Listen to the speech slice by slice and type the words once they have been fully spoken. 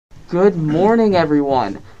Good morning,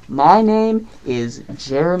 everyone. My name is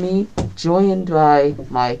Jeremy, joined by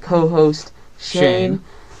my co-host, Shane.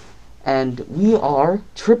 And we are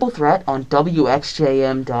Triple Threat on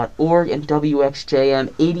WXJM.org and WXJM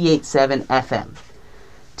 88.7 FM.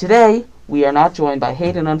 Today, we are not joined by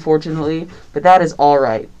Hayden, unfortunately, but that is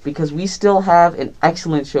alright, because we still have an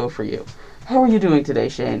excellent show for you. How are you doing today,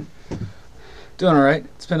 Shane? Doing alright.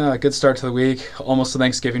 It's been a good start to the week. Almost a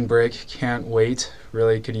Thanksgiving break. Can't wait.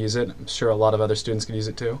 Really could use it. I'm sure a lot of other students could use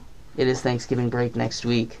it too. It is Thanksgiving break next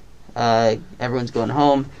week. Everyone's going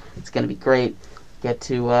home. It's going to be great. Get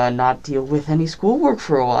to not deal with any schoolwork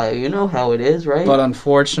for a while. You know how it is, right? But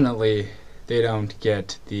unfortunately, they don't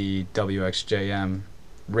get the WXJM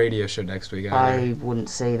radio show next week either. I wouldn't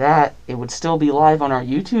say that. It would still be live on our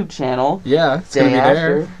YouTube channel. Yeah, it's going to be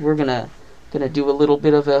there. We're gonna do a little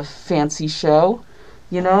bit of a fancy show,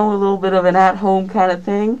 a little bit of an at-home kind of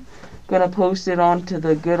thing. Gonna post it onto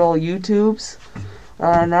the good old YouTubes,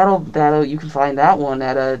 and that'll you can find that one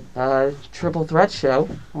at a Triple Threat show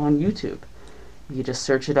on YouTube. You just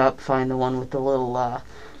search it up, find the one with the little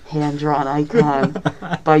hand-drawn icon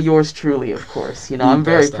by yours truly, of course. I'm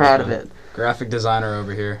very proud of it. Graphic designer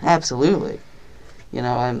over here. Absolutely.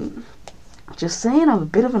 I'm just saying I'm a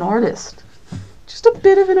bit of an artist. Just a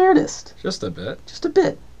bit of an artist. Just a bit. Just a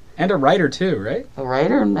bit. And a writer too, right? A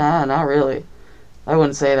writer? Nah, not really. I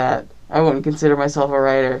wouldn't say that. I wouldn't consider myself a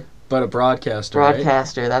writer. But a broadcaster,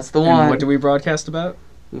 Broadcaster, right? That's the one. And what do we broadcast about?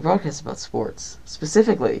 We broadcast about sports.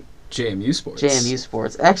 Specifically, JMU Sports. JMU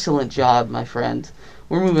Sports. Excellent job, my friend.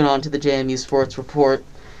 We're moving on to the JMU Sports Report.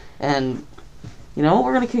 And,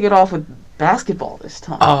 we're going to kick it off with basketball this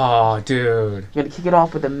time. Oh, dude. We're going to kick it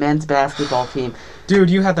off with the men's basketball team. Dude,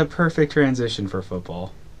 you had the perfect transition for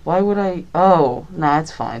football. Why would I? Oh, nah,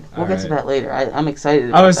 it's fine. We'll get to that later. I'm excited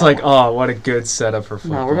about I was like, one. oh, what a good setup for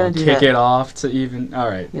football. No, we're going to do Kick that. it off to even... All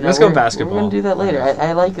right, let's go basketball. We're going to do that later.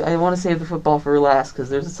 I want to save the football for last because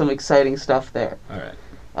there's some exciting stuff there. All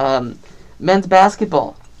right. Men's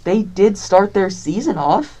basketball. They did start their season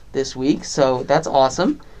off this week, so that's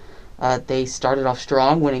awesome. They started off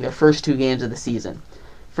strong, winning their first 2 games of the season.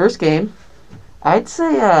 First game, I'd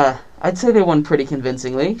say they won pretty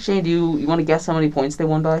convincingly. Shane, do you want to guess how many points they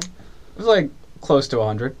won by? It was like close to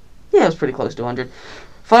 100. Yeah, it was pretty close to 100.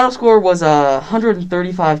 Final score was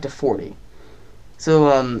 135-40.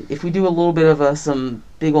 So if we do a little bit of some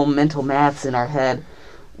big old mental maths in our head,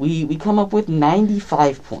 we come up with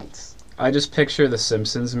 95 points. I just picture the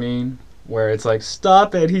Simpsons meme where it's like,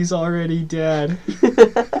 stop it, he's already dead.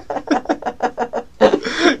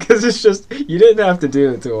 Because it's just, you didn't have to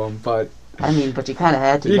do it to him, but... but you kind of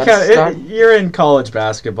had to. You're in college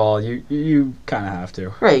basketball. You kind of have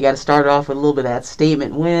to. Right, you got to start off with a little bit of that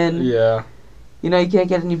statement win. Yeah. You can't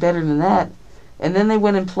get any better than that. And then they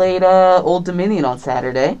went and played Old Dominion on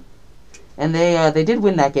Saturday, and they did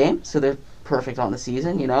win that game, so they're perfect on the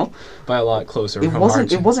season. By a lot closer. It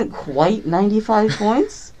wasn't quite 95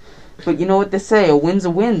 points, but you know what they say: a win's a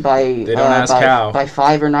win by they don't ask how. By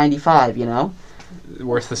 5 or 95.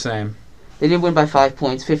 Worth the same. They did win by 5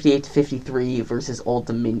 points, 58-53 versus Old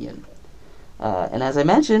Dominion. And as I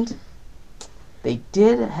mentioned, they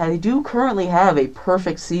do currently have a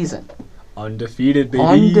perfect season. Undefeated, baby.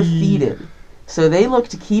 Undefeated. So they look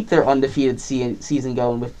to keep their undefeated season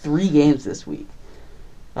going with 3 games this week.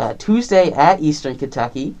 Tuesday at Eastern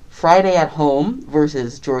Kentucky, Friday at home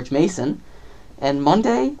versus George Mason, and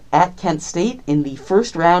Monday at Kent State in the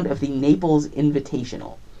first round of the Naples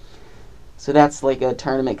Invitational. So that's like a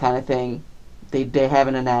tournament kind of thing. They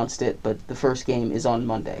haven't announced it, but the first game is on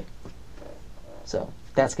Monday. So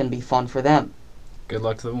that's going to be fun for them. Good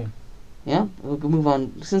luck to them. Yeah, we'll move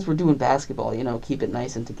on. Since we're doing basketball, keep it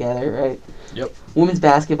nice and together, right? Yep. Women's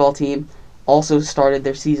basketball team also started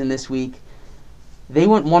their season this week. They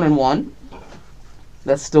went 1-1.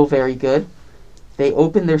 That's still very good. They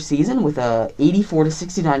opened their season with a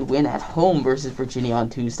 84-69 win at home versus Virginia on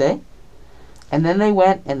Tuesday. And then they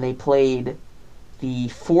went and they played the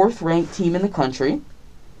 4th-ranked team in the country.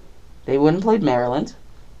 They went and played Maryland.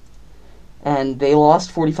 And they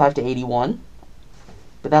lost 45-81.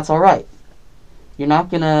 But that's all right. You're not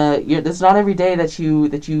gonna. It's not every day that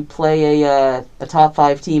you play a top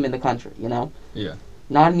 5 team in the country. Yeah.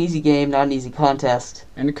 Not an easy game, not an easy contest.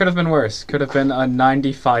 And it could have been worse. Could have been a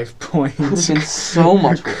 95 points. Could have been so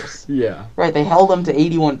much worse. Yeah. Right. They held them to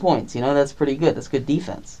 81 points. That's pretty good. That's good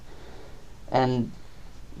defense. And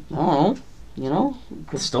I don't know.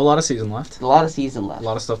 There's still a lot of season left. A lot of season left. A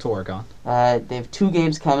lot of stuff to work on. They have 2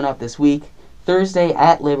 games coming up this week. Thursday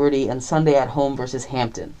at Liberty and Sunday at home versus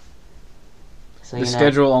Hampton. So the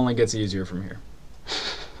schedule only gets easier from here.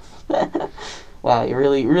 Wow, you're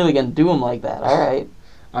really going to do them like that. All right.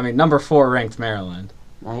 I mean, number 4 ranked Maryland.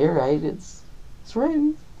 No, you're right. It's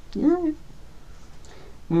right. You're right.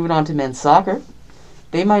 Moving on to men's soccer.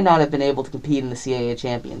 They might not have been able to compete in the CAA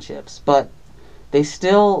championships, but they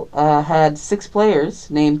still had 6 players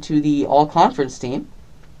named to the all-conference team,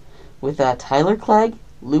 with Tyler Clegg,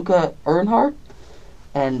 Luca Earnhardt,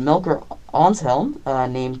 and Melker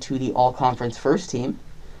Onshelm named to the all-conference first team,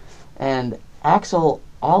 and Axel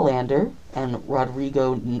Allander and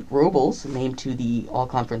Rodrigo Robles named to the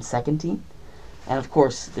all-conference second team. And of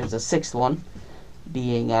course, there's a 6th one,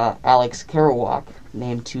 being Alex Kerouac,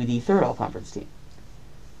 named to the third all-conference team.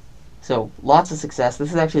 So, lots of success. This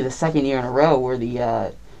is actually the second year in a row where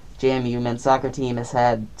the JMU men's soccer team has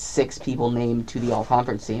had 6 people named to the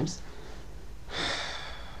all-conference teams.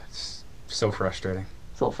 It's so frustrating.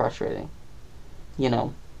 So frustrating.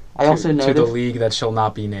 I also noticed... To the league that shall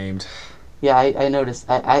not be named. Yeah, I noticed.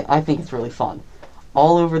 I think it's really fun.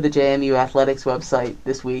 All over the JMU Athletics website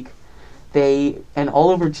this week, and all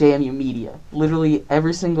over JMU media, literally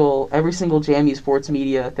every single JMU sports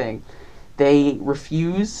media thing, they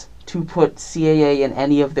refuse to put CAA in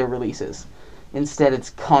any of their releases. Instead,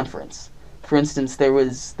 it's conference. For instance, there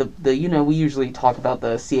was we usually talk about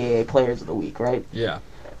the CAA players of the week, right? Yeah.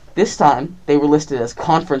 This time, they were listed as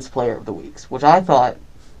conference player of the weeks, which I thought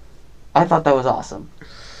that was awesome.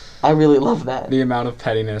 I really love that. The amount of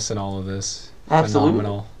pettiness in all of this. Absolutely.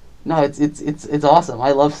 Phenomenal. No, it's awesome.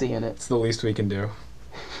 I love seeing it. It's the least we can do.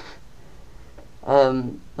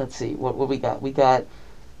 Let's see what we got. We got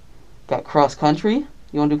cross country.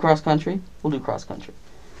 You want to do cross country? We'll do cross country.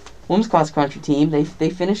 Women's cross country team. They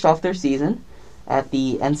finished off their season at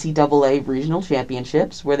the NCAA regional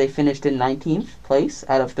championships, where they finished in 19th place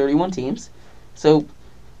out of 31 teams. So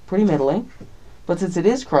pretty middling. But since it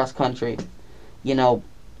is cross country,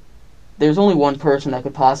 there's only one person that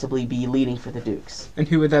could possibly be leading for the Dukes. And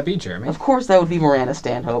who would that be, Jeremy? Of course, that would be Miranda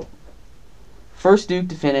Stanhope. First Duke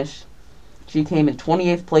to finish. She came in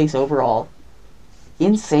 28th place overall.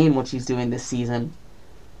 Insane what she's doing this season.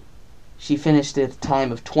 She finished at a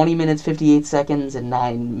time of 20 minutes, 58 seconds, and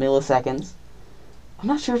 9 milliseconds. I'm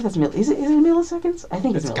not sure if that's is it milliseconds? I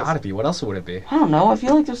think it's milliseconds. It's got to be. What else would it be? I don't know. I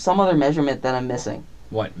feel like there's some other measurement that I'm missing.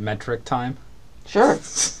 What, metric time? Sure.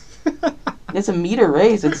 It's a meter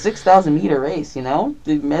race. It's 6,000 meter race,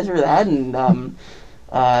 They measure that and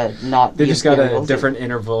not... They just got a different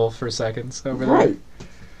interval for seconds over there? Right.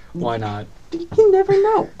 Why not? You can never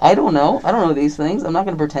know. I don't know. I don't know these things. I'm not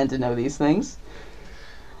going to pretend to know these things.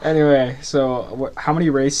 Anyway, so how many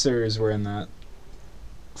racers were in that?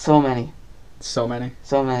 So many. So many?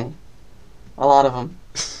 So many. A lot of them.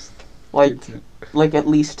 Like at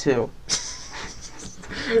least 2.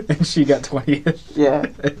 And she got 20th. Yeah.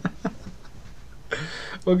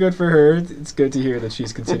 Well, good for her. It's good to hear that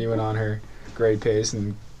she's continuing on her great pace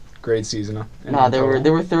and great season. No, there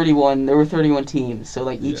were 31. There were 31 teams. So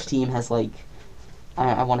each team has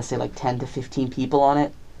I want to say 10 to 15 people on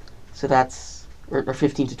it. So that's or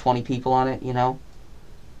 15 to 20 people on it.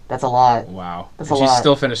 That's a lot. Wow. That's and a lot. She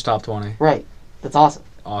still finished top 20. Right. That's awesome.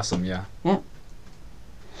 Awesome. Yeah. Yeah.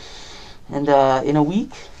 And in a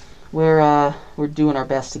week where we're doing our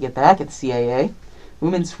best to get back at CAA,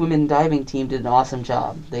 women's swim and diving team did an awesome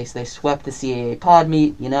job. They swept the CAA pod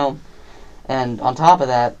meet, and on top of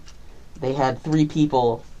that, they had 3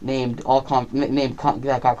 people named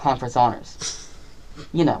that got conference honors.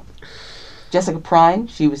 Jessica Prine,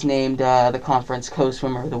 she was named the conference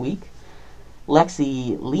co-swimmer of the week.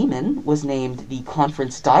 Lexi Lehman was named the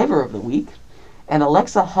conference diver of the week, and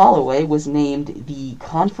Alexa Holloway was named the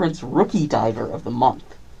conference rookie diver of the month.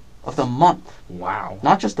 Wow.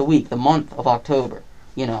 Not just the week, the month of October.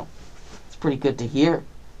 It's pretty good to hear.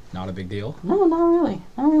 Not a big deal? No, not really.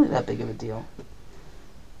 Not really that big of a deal.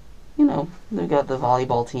 They've got the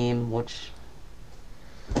volleyball team, which,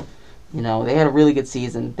 they had a really good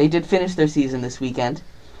season. They did finish their season this weekend.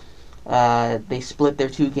 They split their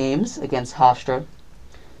 2 games against Hofstra.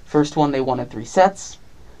 First one they won in 3 sets,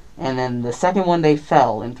 and then the second one they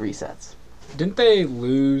fell in 3 sets. Didn't they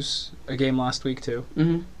lose a game last week too?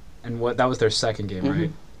 Mm-hmm. And that was their second game, Mm-hmm.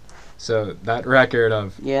 right? So that record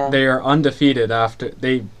of Yeah. They are undefeated after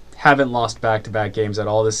they haven't lost back-to-back games at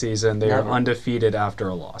all this season. They Never. are undefeated after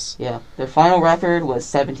a loss. Yeah, their final record was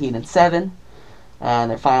 17-7,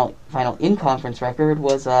 and their final in-conference record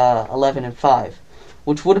was 11-5,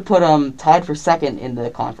 which would have put them tied for second in the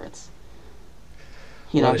conference.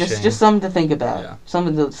 What a shame. Just something to think about. Yeah.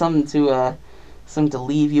 Something to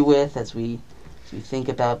leave you with as we think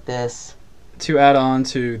about this. To add on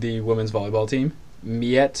to the women's volleyball team,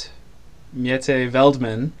 Miette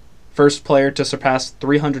Veldman, first player to surpass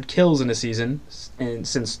 300 kills in a season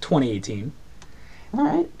since 2018. All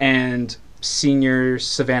right. And senior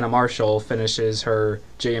Savannah Marshall finishes her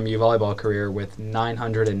JMU volleyball career with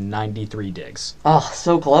 993 digs. Oh,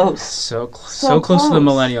 so close. So close to the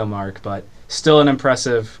millennial mark, but still an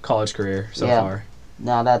impressive college career so far.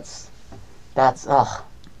 No, that's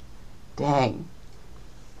dang.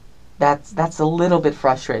 That's a little bit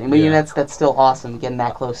frustrating. But that's still awesome getting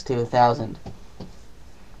that close to 1,000.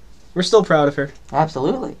 We're still proud of her.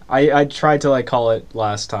 Absolutely. I tried to call it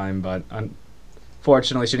last time, but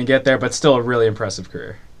unfortunately she didn't get there, but still a really impressive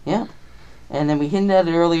career. Yeah. And then we hinted at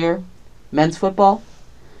it earlier, men's football.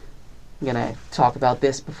 I'm going to talk about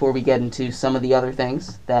this before we get into some of the other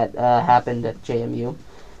things that happened at JMU.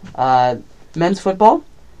 Men's football,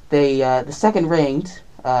 the second-ranked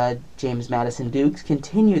James Madison Dukes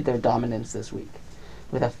continued their dominance this week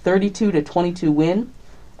with a 32-22 win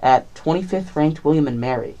at 25th ranked William &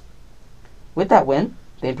 Mary. With that win,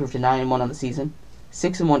 they improved to 9-1 on the season,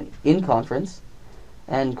 6-1 in conference,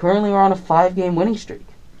 and currently are on a 5-game winning streak.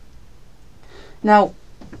 Now,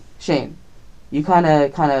 Shane, you kind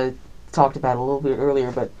of talked about it a little bit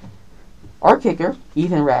earlier, but our kicker,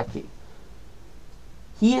 Ethan Radke,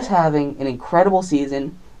 he is having an incredible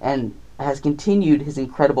season and has continued his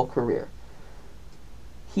incredible career.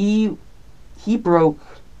 He broke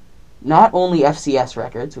not only FCS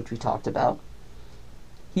records, which we talked about,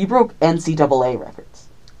 he broke NCAA records.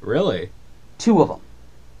 Really? 2 of them.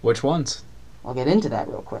 Which ones? I'll get into that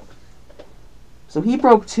real quick. So he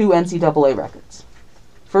broke 2 NCAA records.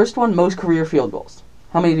 First one, most career field goals.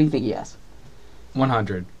 How many do you think he has?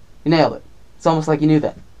 100. You nailed it. It's almost like you knew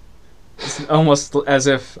that. It's almost as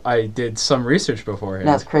if I did some research beforehand.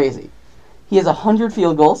 That's crazy. He has 100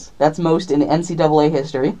 field goals. That's most in NCAA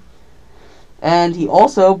history. And he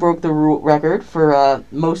also broke the record for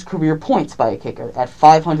most career points by a kicker at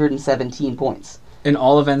 517 points. In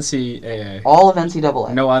all of NCAA? All of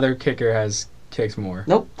NCAA. No other kicker has kicked more.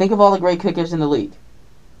 Nope. Think of all the great kickers in the league.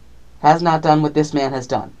 Has not done what this man has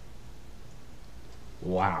done.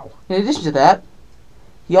 Wow. In addition to that,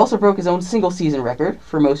 he also broke his own single-season record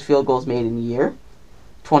for most field goals made in a year,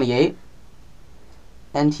 28.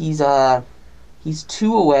 And he's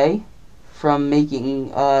 2 away from making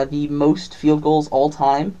the most field goals all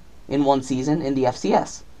time in one season in the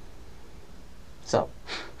FCS. So,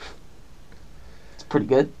 it's pretty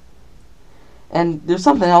good. And there's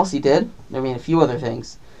something else he did. I mean, a few other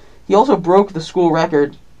things. He also broke the school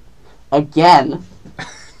record again.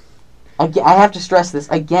 I have to stress this,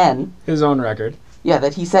 again. His own record. Yeah,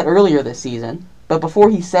 that he set earlier this season. But before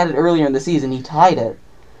he set it earlier in the season, he tied it.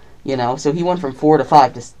 So he went from 4 to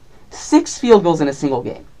 5 to 6 field goals in a single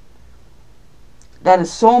game. That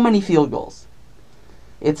is so many field goals.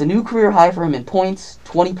 It's a new career high for him in points,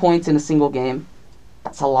 20 points in a single game.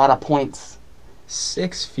 That's a lot of points.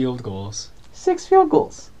 6 field goals. 6 field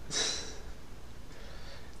goals.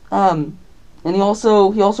 And he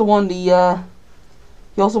also won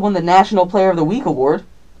the National Player of the Week award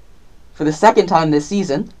for the second time this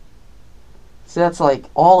season. So that's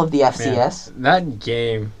all of the FCS. Man, that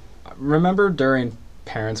game. Remember during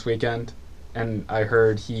Parents' Weekend, and I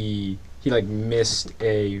heard he missed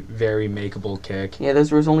a very makeable kick. Yeah,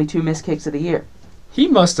 those were his only 2 missed kicks of the year. He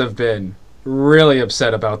must have been really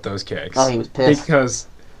upset about those kicks. Oh, he was pissed. Because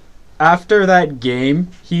after that game,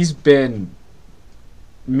 he's been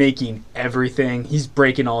making everything. He's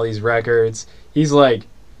breaking all these records. He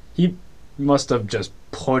must have just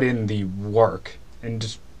put in the work and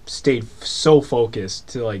just stayed so focused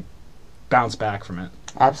to bounce back from it.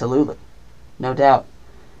 Absolutely. No doubt.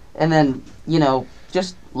 And then,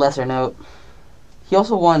 just lesser note, he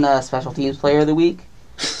also won Special Teams Player of the Week.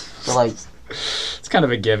 So it's kind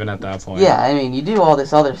of a given at that point. Yeah, I mean, you do all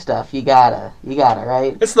this other stuff, you gotta,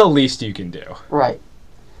 right? It's the least you can do. Right.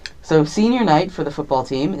 So senior night for the football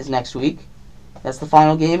team is next week. That's the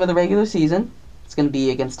final game of the regular season. It's going to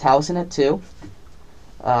be against Towson at 2.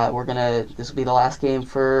 This will be the last game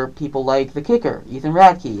for people like the kicker, Ethan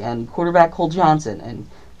Radke, and quarterback Cole Johnson, and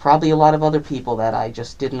probably a lot of other people that I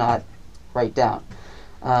just did not write down.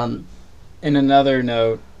 In another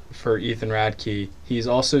note for Ethan Radke, he's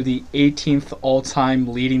also the 18th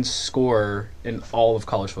all-time leading scorer in all of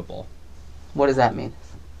college football. What does that mean?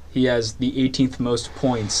 He has the 18th most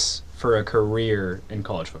points for a career in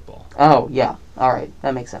college football. Oh, yeah. All right.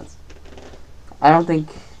 That makes sense. I don't think...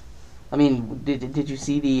 I mean, did you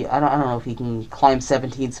see the... I don't know if he can climb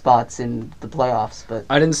 17 spots in the playoffs, but...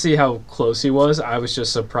 I didn't see how close he was. I was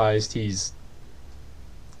just surprised he's...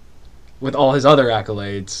 With all his other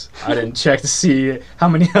accolades, I didn't check to see how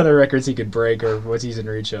many other records he could break or what he's in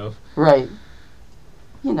reach of. Right.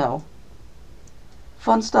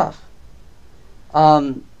 Fun stuff.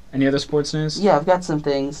 Any other sports news? Yeah, I've got some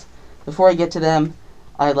things. Before I get to them,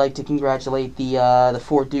 I'd like to congratulate the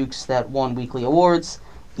 4 Dukes that won weekly awards: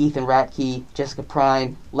 Ethan Ratke, Jessica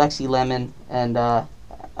Prine, Lexi Lemon, and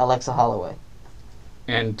Alexa Holloway.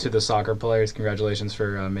 And to the soccer players, congratulations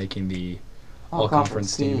for making the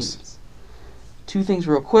all-conference teams. 2 things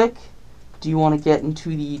real quick. Do you want to get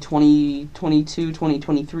into the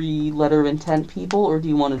 2022-2023 letter of intent people, or do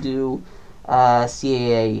you want to do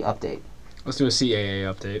CAA update? Let's do a CAA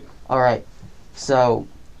update. All right. So,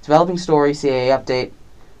 developing story, CAA update.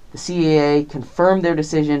 The CAA confirmed their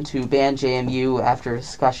decision to ban JMU after a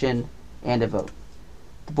discussion and a vote.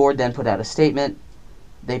 The board then put out a statement.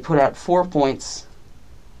 They put out 4 points.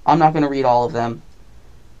 I'm not going to read all of them.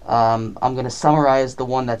 I'm going to summarize the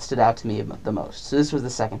one that stood out to me the most. So this was the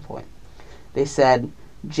second point. They said,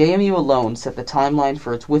 JMU alone set the timeline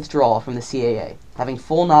for its withdrawal from the CAA, having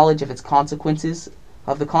full knowledge of the consequences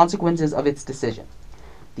of its decision.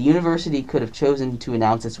 The university could have chosen to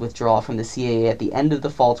announce its withdrawal from the CAA at the end of the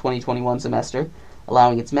fall 2021 semester,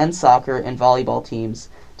 allowing its men's soccer and volleyball teams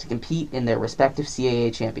to compete in their respective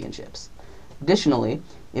CAA championships. Additionally,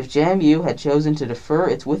 if JMU had chosen to defer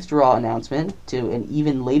its withdrawal announcement to an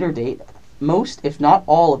even later date, most, if not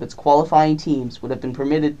all, of its qualifying teams would have been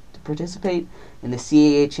permitted to participate in the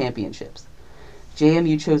CAA championships.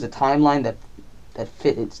 JMU chose a timeline that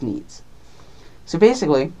fit its needs. So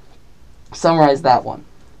basically, summarize that one.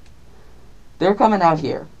 They're coming out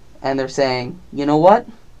here, and they're saying, you know what?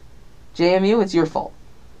 JMU, it's your fault.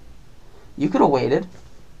 You could have waited.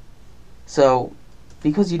 So,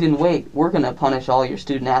 because you didn't wait, we're going to punish all your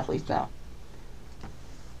student athletes now.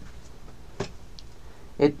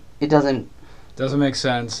 It doesn't make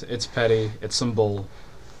sense. It's petty. It's some bull.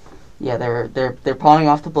 Yeah, they're pawning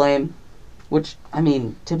off the blame, which, I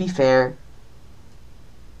mean, to be fair,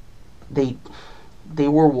 they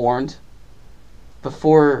were warned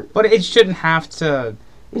before. But it shouldn't have to.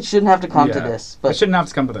 It shouldn't have to come to this. But it shouldn't have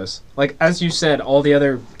to come to this. Like, as you said, all the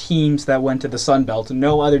other teams that went to the Sun Belt,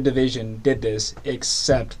 no other division did this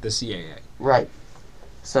except the CAA. Right.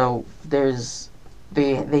 So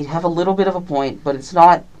they have a little bit of a point, but it's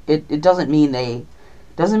not. It doesn't mean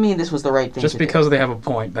this was the right thing. Just to do. because they have a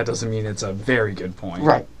point, that doesn't mean it's a very good point.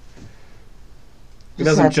 Right. It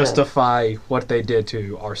doesn't justify what they did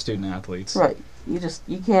to our student athletes. Right. You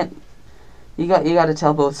can't. You got to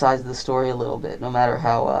tell both sides of the story a little bit, no matter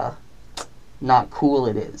how not cool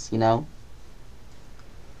it is, you know?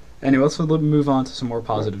 Anyway, let's move on to some more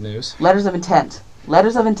positive news. Letters of intent.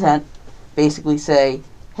 Letters of intent basically say,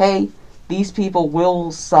 hey, these people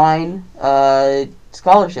will sign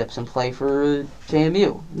scholarships and play for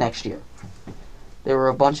JMU next year. There were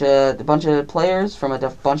a bunch of players from a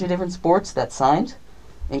bunch of different sports that signed,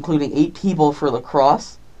 including 8 people for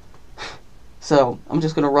lacrosse. So I'm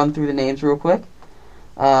just going to run through the names real quick.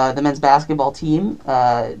 The men's basketball team,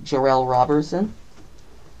 Jarrell Robertson.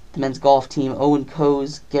 The men's golf team, Owen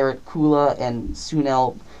Coase, Garrett Kula, and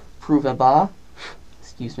Sunel Pruvaba.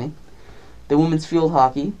 Excuse me. The women's field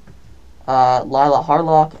hockey, Lila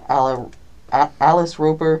Harlock, Alice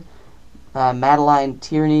Roper, Madeline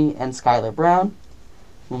Tierney, and Skylar Brown.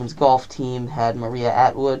 Women's golf team had Maria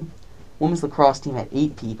Atwood. Women's lacrosse team had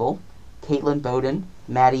 8 people: Caitlin Bowden,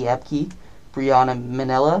 Maddie Epke, Brianna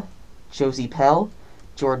Manella, Josie Pell,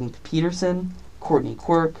 Jordan Peterson, Courtney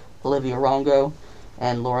Quirk, Olivia Rongo,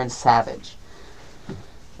 and Lauren Savage.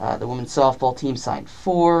 The women's softball team signed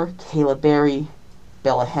 4: Kayla Berry,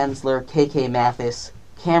 Bella Hensler, KK Mathis,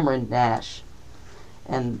 Cameron Nash.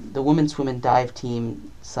 And the women's swim and dive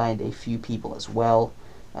team signed a few people as well: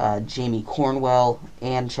 Jamie Cornwell,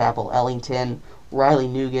 Ann Chappell Ellington, Riley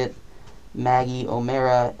Nugent, Maggie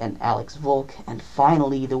O'Mara, and Alex Volk. And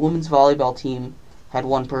finally, the women's volleyball team had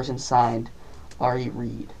 1 person signed, Ari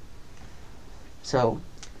Reed. So,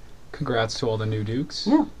 congrats to all the new Dukes.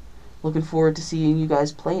 Yeah, looking forward to seeing you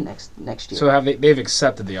guys play next year. So they've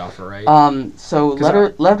accepted the offer, right? So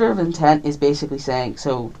letter of intent is basically saying,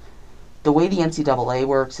 so the way the NCAA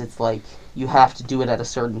works, it's like you have to do it at a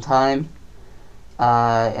certain time,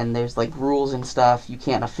 and there's like rules and stuff. You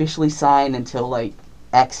can't officially sign until like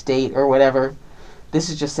X date or whatever. This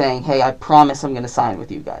is just saying, hey, I promise I'm going to sign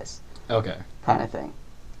with you guys. Okay. Kind of thing.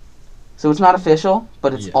 So it's not official,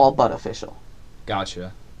 but it's all but official.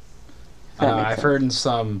 Gotcha. I've heard in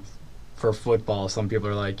some, for football, some people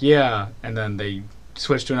are like, yeah, and then they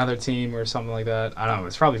switch to another team or something like that. I don't know.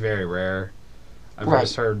 It's probably very rare. I've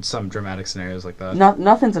just heard some dramatic scenarios like that.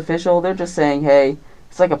 Nothing's official. They're just saying, hey,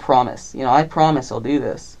 it's like a promise. You know, I promise I'll do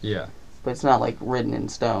this. Yeah. But it's not like written in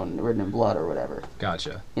stone, written in blood or whatever.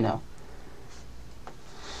 Gotcha. You know.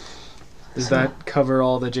 Does that cover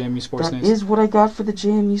all the JMU sports news? That is what I got for the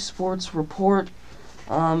JMU sports report.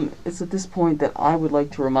 It's at this point that I would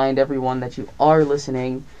like to remind everyone that you are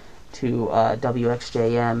listening to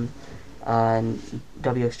WXJM on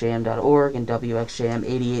WXJM.org and WXJM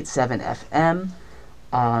 88.7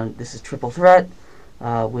 FM. This is Triple Threat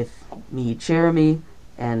with me, Jeremy,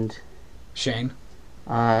 and Shane.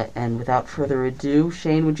 And without further ado,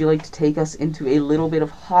 Shane, would you like to take us into a little bit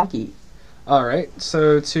of hockey? All right,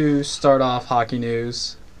 so to start off hockey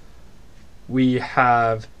news, we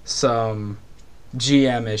have some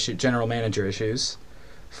GM issue, general manager issues.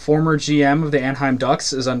 Former GM of the Anaheim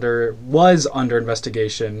Ducks was under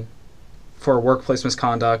investigation for workplace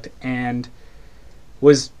misconduct and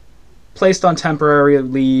was placed on temporary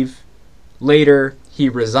leave. Later, he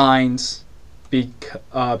resigns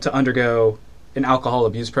to undergo an alcohol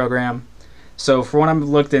abuse program. So for what I've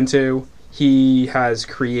looked into, he has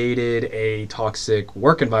created a toxic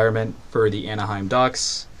work environment for the Anaheim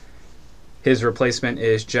Ducks. His replacement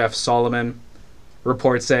is Jeff Solomon.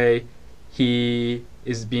 Reports say he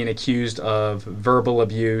is being accused of verbal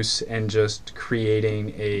abuse and just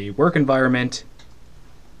creating a work environment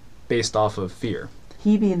based off of fear.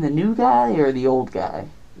 He being the new guy or the old guy?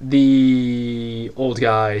 The old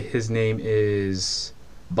guy, his name is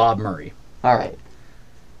Bob Murray. All right.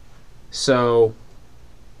 So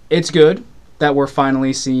it's good that we're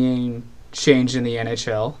finally seeing change in the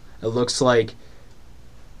NHL. It looks like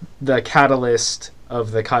the catalyst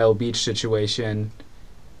of the Kyle Beach situation,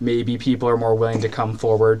 maybe people are more willing to come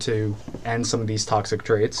forward to end some of these toxic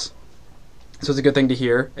traits. So it's a good thing to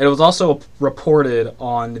hear. It was also reported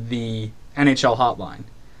on the NHL hotline,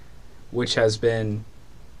 which has been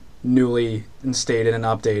newly instated and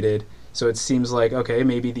updated. So it seems like, okay,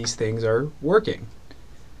 maybe these things are working.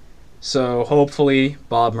 So hopefully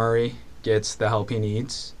Bob Murray gets the help he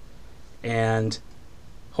needs, and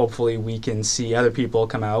hopefully we can see other people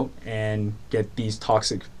come out and get these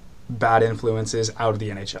toxic bad influences out of the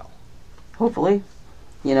NHL. Hopefully.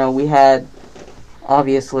 You know, we had,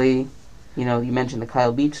 obviously, you know, you mentioned the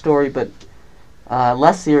Kyle Beach story, but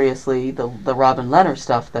less seriously, the Robin Leonard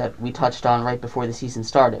stuff that we touched on right before the season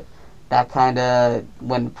started. That kind of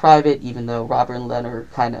went private, even though Robin Leonard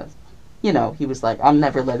kind of, you know, he was like, I'm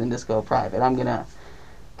never letting this go private. I'm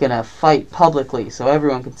gonna fight publicly so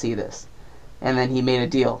everyone can see this. And then he made a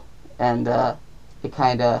deal, and it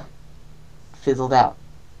kind of fizzled out,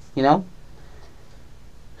 you know?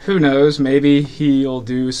 Who knows? Maybe he'll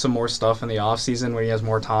do some more stuff in the offseason when he has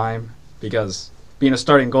more time, because being a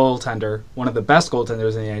starting goaltender, one of the best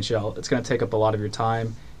goaltenders in the NHL, it's going to take up a lot of your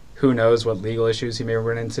time. Who knows what legal issues he may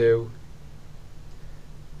run into.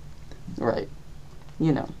 Right.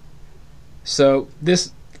 You know. So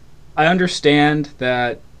I understand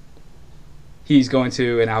that he's going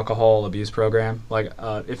to an alcohol abuse program. Like,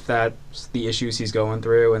 if that's the issues he's going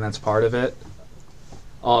through and that's part of it,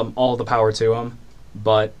 all the power to him.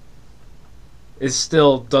 But it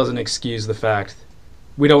still doesn't excuse the fact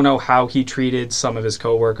we don't know how he treated some of his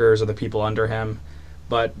coworkers or the people under him.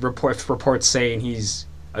 But reports saying he's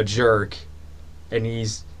a jerk and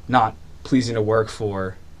he's not pleasing to work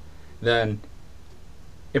for, then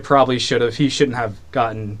it probably he shouldn't have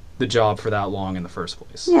gotten the job for that long in the first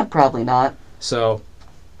place. Yeah, probably not. So,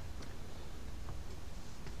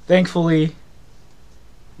 thankfully, it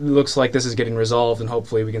looks like this is getting resolved, and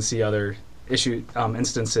hopefully we can see other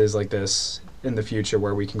instances like this in the future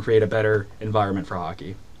where we can create a better environment for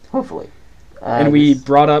hockey. Hopefully. And we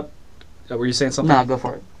brought up... were you saying something? No, go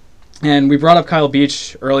for it. And we brought up Kyle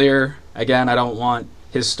Beach earlier. Again, I don't want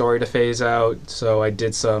his story to phase out, so I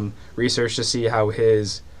did some research to see how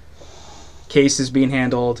his case is being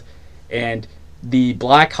handled, and the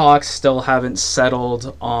Blackhawks still haven't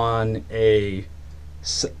settled on a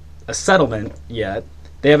settlement yet.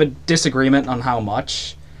 They have a disagreement on how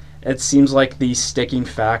much. It seems like the sticking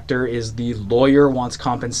factor is the lawyer wants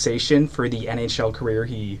compensation for the NHL career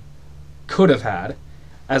he could have had.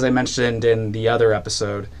 As I mentioned in the other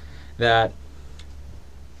episode, that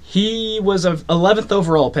he was an 11th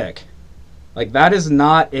overall pick. Like, that is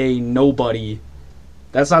not a nobody.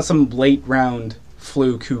 That's not some late round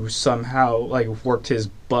fluke who somehow worked his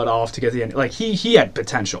butt off to get the end. Like, he had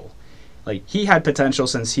potential. Like, he had potential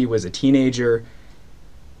since he was a teenager.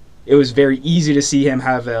 It was very easy to see him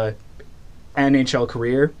have a NHL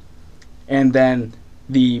career. And then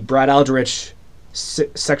the Brad Aldrich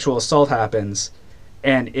sexual assault happens,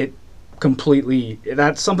 and it completely,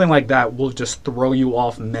 something like that will just throw you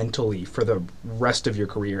off mentally for the rest of your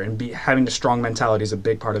career, and having a strong mentality is a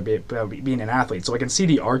big part of being an athlete. So I can see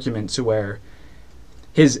the argument to where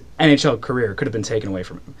his NHL career could have been taken away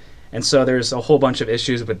from him. And so there's a whole bunch of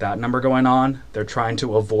issues with that number going on. They're trying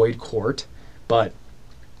to avoid court, but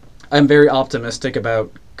I'm very optimistic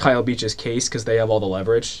about Kyle Beach's case because they have all the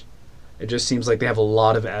leverage. It just seems like they have a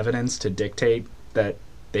lot of evidence to dictate that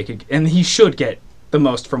they could, and he should get the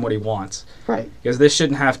most from what he wants. Right. Because this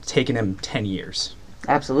shouldn't have taken him 10 years.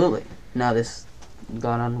 Absolutely. Now this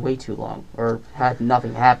gone on way too long, or had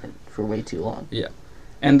nothing happen for way too long. Yeah.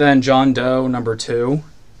 And then John Doe, number 2.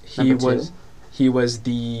 He Number 2? was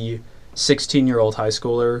the 16-year-old high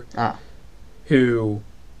schooler who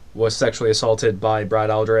was sexually assaulted by Brad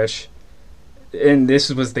Aldrich. And this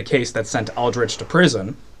was the case that sent Aldrich to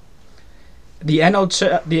prison. The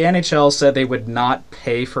NHL said they would not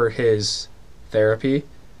pay for his therapy.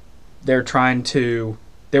 They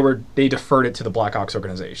deferred it to the Blackhawks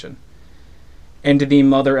organization. And the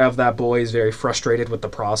mother of that boy is very frustrated with the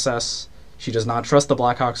process. She does not trust the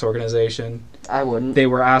Blackhawks organization. I wouldn't. They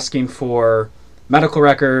were asking for medical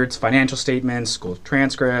records, financial statements, school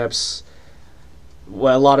transcripts,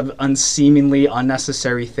 a lot of unseemingly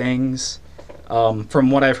unnecessary things. From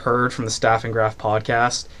what I've heard from the Staff and Graph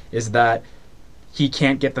podcast is that he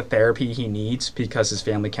can't get the therapy he needs because his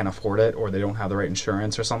family can't afford it or they don't have the right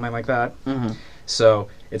insurance or something like that. Mm-hmm. So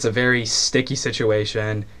it's a very sticky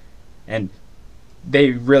situation, and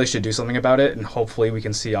they really should do something about it, and hopefully we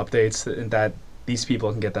can see updates that these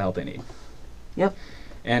people can get the help they need. Yep.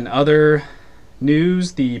 And other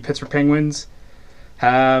news, the Pittsburgh Penguins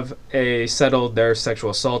have settled their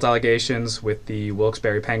sexual assault allegations with the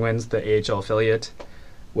Wilkes-Barre Penguins, the AHL affiliate,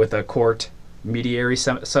 with a court mediary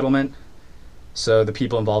settlement. So the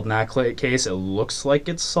people involved in that case, it looks like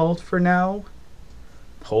it's solved for now.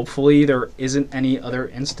 Hopefully there isn't any other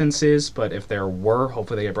instances, but if there were,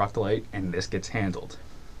 hopefully they get brought to light and this gets handled.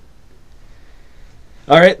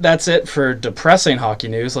 All right, that's it for depressing hockey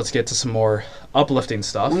news. Let's get to some more uplifting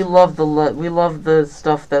stuff. We love the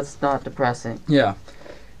stuff that's not depressing. Yeah.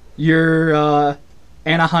 Your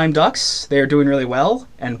Anaheim Ducks, they're doing really well,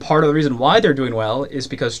 and part of the reason why they're doing well is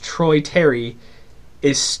because Troy Terry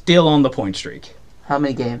is still on the point streak. How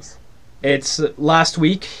many games? It's last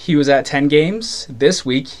week he was at 10 games. This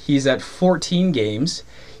week he's at 14 games.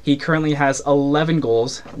 He currently has 11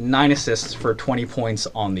 goals, 9 assists for 20 points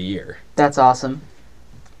on the year. That's awesome.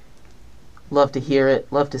 Love to hear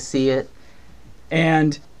it. Love to see it.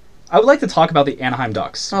 And I would like to talk about the Anaheim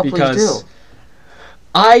Ducks because please do.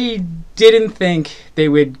 I didn't think they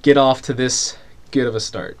would get off to this good of a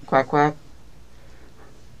start. Quack, quack.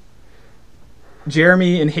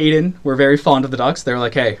 Jeremy and Hayden were very fond of the Ducks. They were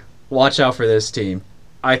like, hey, watch out for this team.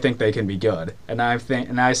 I think they can be good. And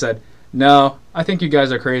I said, no, I think you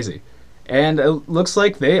guys are crazy. And it looks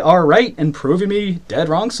like they are right and proving me dead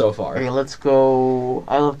wrong so far. Hey, let's go.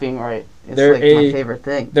 I love being right. It's They're my favorite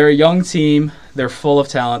thing. They're a young team. They're full of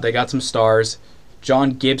talent. They got some stars.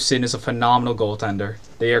 John Gibson is a phenomenal goaltender.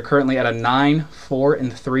 They are currently at a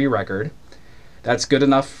 9-4-3 record. That's good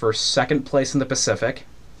enough for second place in the Pacific.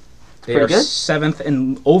 They are good. 7th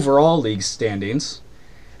in overall league standings.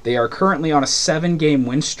 They are currently on a 7-game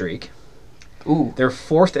win streak. Ooh. They're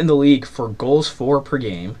 4th in the league for goals for per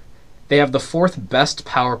game. They have the 4th best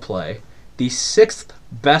power play, the 6th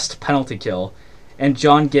best penalty kill, and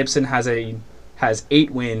John Gibson has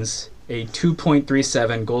 8 wins, a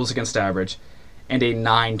 2.37 goals against average, and a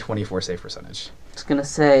 .924 save percentage. I was gonna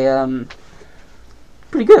say,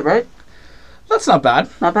 pretty good, right? That's not bad.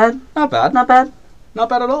 Not bad. Not bad. Not bad. Not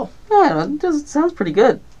bad at all. No, it sounds pretty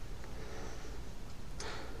good.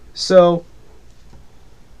 So,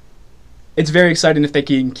 it's very exciting if they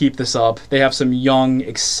can keep this up. They have some young,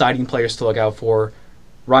 exciting players to look out for.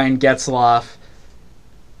 Ryan Getzlaf,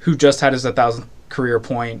 who just had his 1,000th career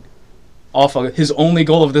point. Off of his only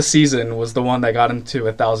goal of the season was the one that got him to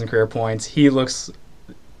 1,000 career points. He looks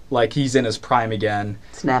like he's in his prime again.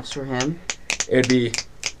 Snaps for him. It'd be...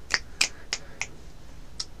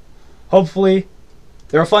 Hopefully,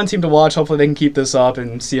 they're a fun team to watch. Hopefully they can keep this up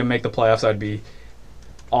and see them make the playoffs. That'd be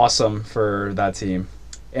awesome for that team.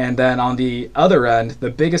 And then on the other end, the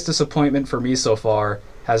biggest disappointment for me so far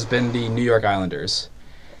has been the New York Islanders.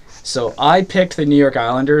 So I picked the New York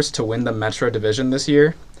Islanders to win the Metro Division this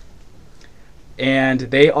year. And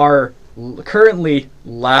they are currently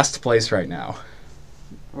last place right now.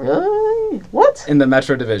 Really? What? In the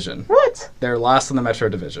Metro Division. What? They're last in the Metro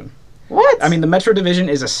Division. What? I mean, the Metro Division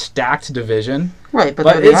is a stacked division. Right, but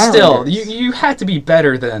But they're the it's still, Islanders. you had to be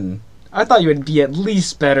better than... I thought you would be at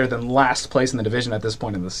least better than last place in the division at this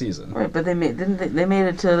point in the season. Right, but they made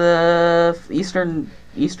it to the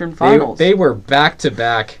Eastern Finals. They were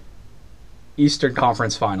back-to-back Eastern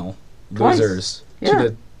Conference Final Twice. losers Yeah. to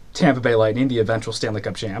the Tampa Bay Lightning, the eventual Stanley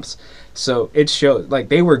Cup champs. So it showed, like,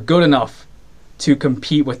 they were good enough to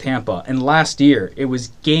compete with Tampa. And last year, it was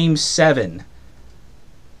Game 7,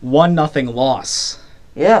 1-0 loss.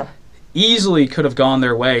 Yeah. easily could have gone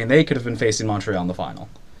their way, and they could have been facing Montreal in the final.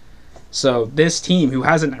 So this team, who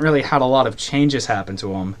hasn't really had a lot of changes happen to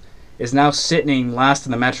them, is now sitting last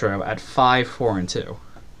in the Metro at 5-4-2.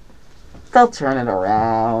 They'll turn it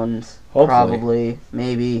around. Hopefully. Probably.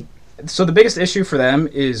 Maybe. So the biggest issue for them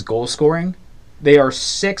is goal scoring. They are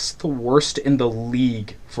 6th worst in the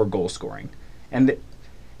league for goal scoring. And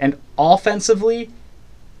offensively,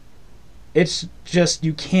 it's just,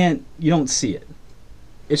 you don't see it.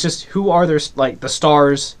 It's just, who are their, like, the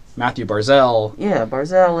stars? Matthew Barzal. Yeah,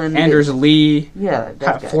 Barzal and... Anders Lee. Yeah,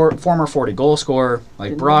 that guy. Former 40 goal scorer,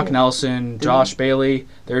 like Brock Nelson, Josh Bailey.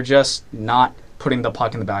 They're just not putting the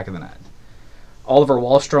puck in the back of the net. Oliver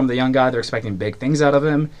Wahlstrom, the young guy, they're expecting big things out of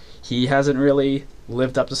him. He hasn't really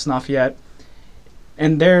lived up to snuff yet.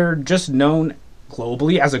 And they're just known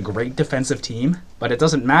globally as a great defensive team, but it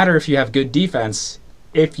doesn't matter if you have good defense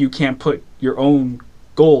if you can't put your own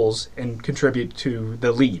goals and contribute to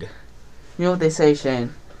the lead. You know what they say,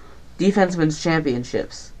 Shane? Defense wins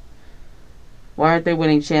championships. Why aren't they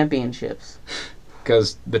winning championships?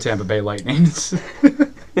 Because the Tampa Bay Lightning's...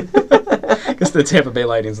 Because the Tampa Bay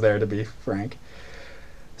Lightning's there, to be frank.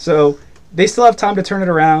 So, they still have time to turn it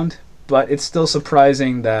around, but it's still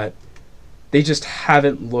surprising that they just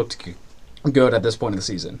haven't looked good at this point of the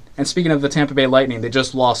season. And speaking of the Tampa Bay Lightning, they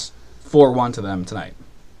just lost 4-1 to them tonight.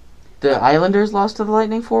 The Islanders lost to the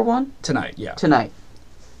Lightning 4-1? Tonight, yeah. Tonight.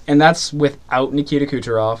 And that's without Nikita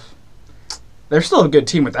Kucherov. They're still a good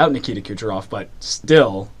team without Nikita Kucherov, but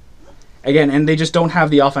still, again, and they just don't have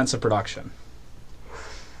the offensive production.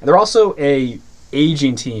 And they're also a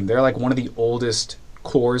aging team. They're like one of the oldest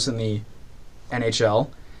cores in the NHL,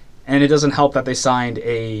 and it doesn't help that they signed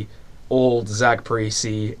a old Zach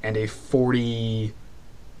Parise and a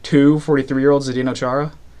 43-year-old Zdeno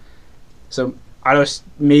Chara. So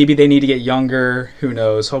maybe they need to get younger. Who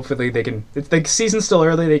knows? Hopefully they can. The season's still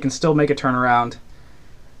early. They can still make a turnaround.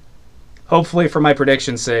 Hopefully, for my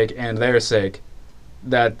prediction's sake and their sake,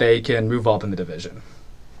 that they can move up in the division.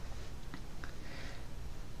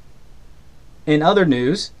 In other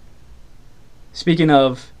news, speaking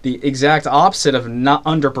of the exact opposite of not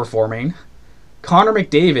underperforming, Connor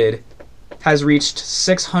McDavid has reached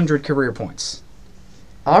 600 career points.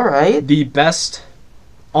 All right. The best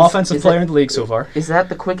offensive player in the league so far. Is that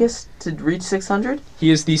the quickest to reach 600? He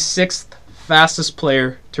is the 6th fastest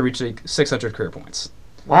player to reach 600 career points.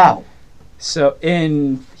 Wow. So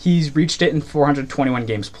he's reached it in 421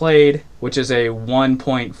 games played, which is a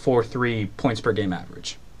 1.43 points per game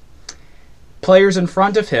average. Players in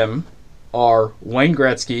front of him are Wayne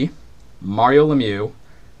Gretzky, Mario Lemieux,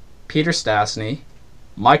 Peter Stastny,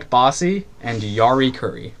 Mike Bossy, and Yari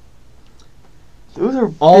Curry. Those are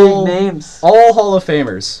big names. All Hall of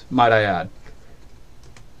Famers, might I add.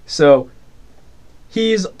 So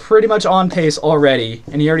he's pretty much on pace already,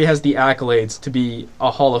 and he already has the accolades to be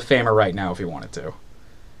a Hall of Famer right now if he wanted to.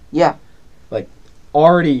 Yeah. Like,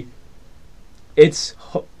 already, this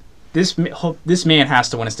man has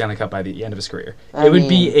to win a Stanley Cup by the end of his career. It would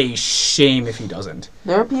be a shame if he doesn't.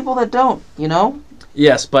 There are people that don't, you know?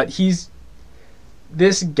 Yes, but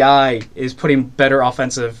this guy is putting better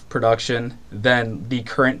offensive production than the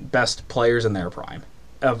current best players in their prime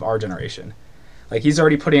of our generation. Like, he's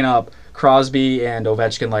already putting up Crosby and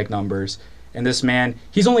Ovechkin-like numbers, and this man,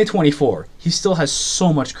 he's only 24. He still has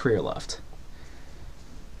so much career left.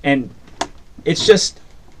 And it's just,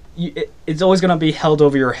 it's always going to be held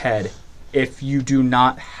over your head if you do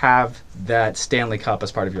not have that Stanley Cup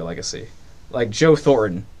as part of your legacy. Like Joe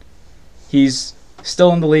Thornton, he's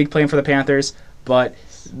still in the league playing for the Panthers, but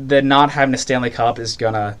the not having a Stanley Cup is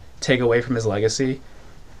going to take away from his legacy.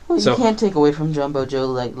 Well, you can't take away from Jumbo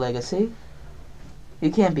Joe's legacy. You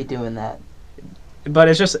can't be doing that. But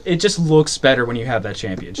it just looks better when you have that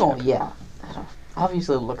championship. Oh, yeah.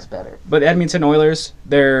 Obviously, it looks better. But Edmonton Oilers,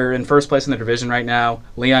 they're in first place in the division right now.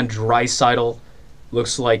 Leon Draisaitl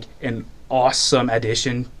looks like an awesome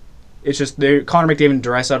addition. It's just Connor McDavid and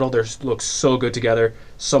Draisaitl, they look so good together.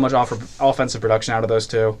 So much offensive production out of those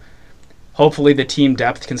two. Hopefully the team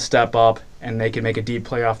depth can step up and they can make a deep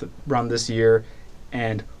playoff run this year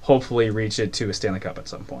and hopefully reach it to a Stanley Cup at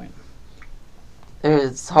some point.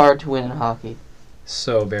 It's hard to win in hockey.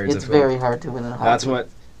 So very difficult. It's very hard to win in hockey.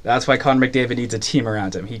 That's why Connor McDavid needs a team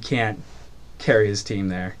around him. He can't carry his team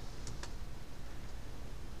there.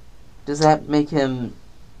 Does that make him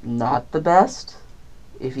not the best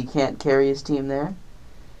if he can't carry his team there?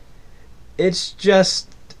 It's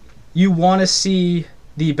just, you want to see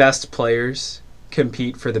the best players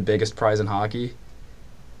compete for the biggest prize in hockey,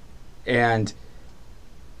 and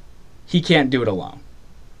he can't do it alone.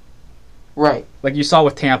 Right. Like you saw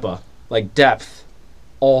with Tampa, like depth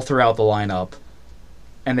all throughout the lineup.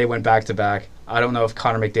 and they went back-to-back. I don't know if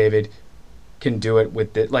Connor McDavid can do it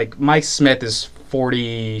with it. Like, Mike Smith is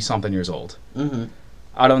 40-something years old. Mm-hmm.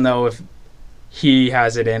 I don't know if he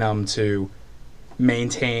has it in him to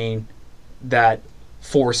maintain that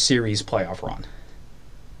 4-series playoff run.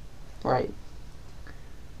 Right.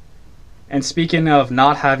 And speaking of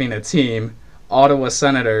not having a team, Ottawa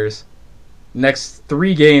Senators, next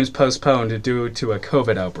 3 games postponed due to a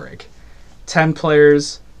COVID outbreak. 10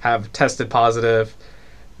 players have tested positive.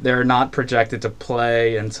 They're not projected to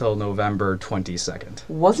play until November 22nd.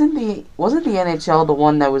 Wasn't the NHL the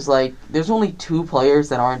one that was like, there's only 2 players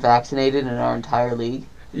that aren't vaccinated in our entire league?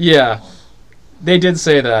 Yeah, they did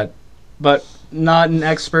say that, but not an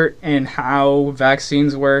expert in how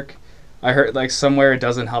vaccines work. I heard like somewhere it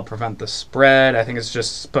doesn't help prevent the spread. I think it's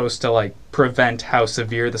just supposed to like prevent how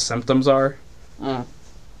severe the symptoms are.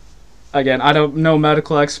 Again, I don't know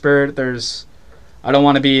medical expert. I don't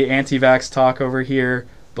want to be anti-vax talk over here,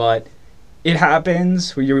 but it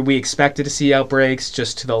happens. We expected to see outbreaks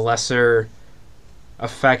just to the lesser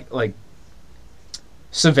effect, like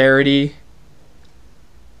severity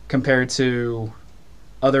compared to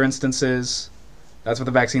other instances. That's what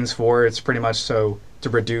the vaccine's for. It's pretty much so to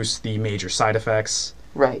reduce the major side effects.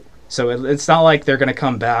 Right. So it's not like they're going to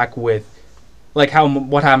come back with, like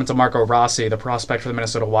what happened to Marco Rossi, the prospect for the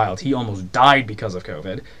Minnesota Wild. He almost died because of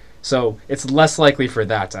COVID. So it's less likely for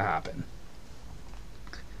that to happen.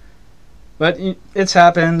 But it's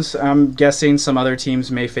happened. I'm guessing some other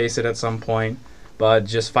teams may face it at some point. But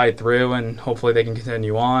just fight through and hopefully they can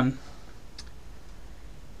continue on.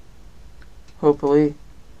 Hopefully.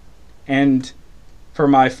 And for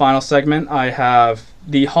my final segment, I have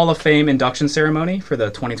the Hall of Fame induction ceremony for the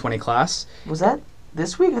 2020 class. Was that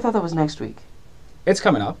this week? I thought that was next week. It's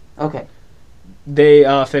coming up. Okay. They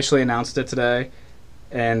officially announced it today,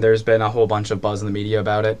 and there's been a whole bunch of buzz in the media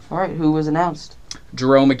about it. All right, who was announced?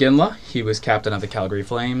 Jerome McGinley, he was captain of the Calgary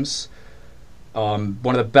Flames. One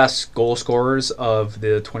of the best goal scorers of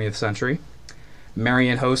the 20th century.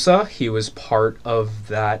 Marian Hossa, he was part of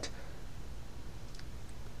that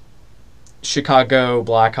Chicago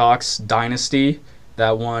Blackhawks dynasty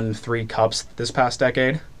that won 3 cups this past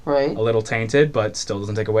decade. Right. A little tainted, but still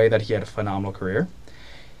doesn't take away that he had a phenomenal career.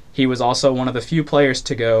 He was also one of the few players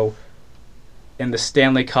to go in the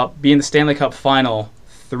Stanley Cup, be in the Stanley Cup final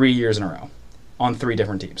 3 years in a row on 3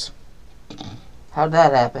 different teams. How'd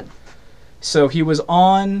that happen? So he was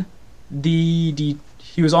on the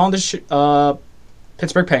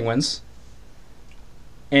Pittsburgh Penguins,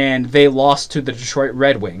 and they lost to the Detroit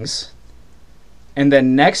Red Wings. And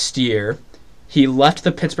then next year, he left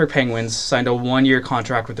the Pittsburgh Penguins, signed a 1-year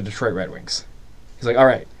contract with the Detroit Red Wings. He's like, all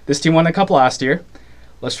right, this team won a cup last year.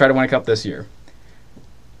 Let's try to win a cup this year.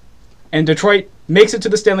 And Detroit makes it to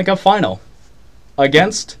the Stanley Cup final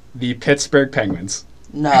against the Pittsburgh Penguins.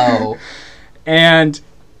 No. And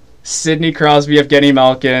Sidney Crosby, Evgeny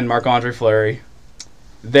Malkin, Marc-Andre Fleury,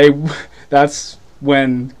 that's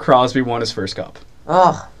when Crosby won his first cup.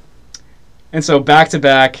 Ugh. And so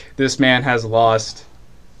back-to-back, this man has lost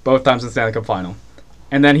both times in the Stanley Cup final.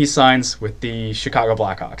 And then he signs with the Chicago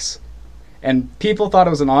Blackhawks. And people thought it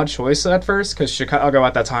was an odd choice at first because Chicago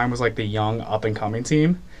at that time was like the young up-and-coming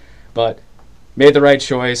team. But made the right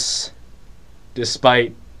choice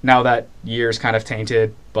despite now that year's kind of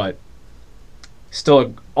tainted. But still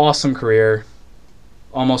an awesome career.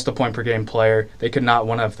 Almost a point-per-game player. They could not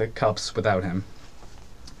win the cups without him.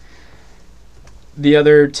 The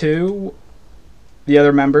other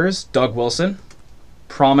members, Doug Wilson,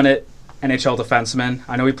 prominent NHL defenseman.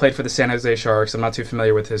 I know he played for the San Jose Sharks. I'm not too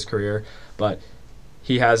familiar with his career, but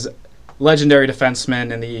he has legendary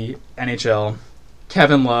defensemen in the NHL.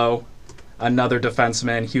 Kevin Lowe, another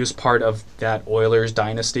defenseman. He was part of that Oilers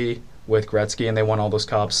dynasty with Gretzky, and they won all those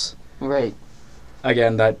cups. Right.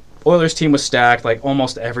 Again, that Oilers team was stacked. Like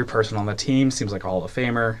almost every person on the team seems like a Hall of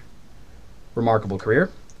Famer. Remarkable career.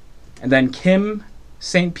 And then Kim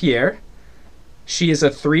St. Pierre. She is a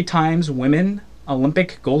 3-time women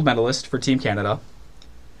Olympic gold medalist for Team Canada.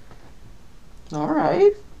 All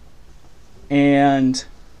right. And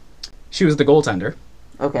she was the goaltender.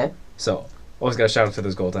 Okay. So, always got to shout out to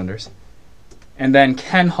those goaltenders. And then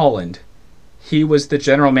Ken Holland. He was the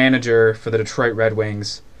general manager for the Detroit Red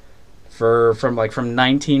Wings from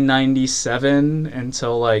 1997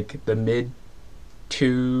 until like the mid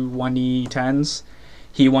 2010s.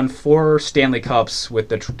 He won 4 Stanley Cups with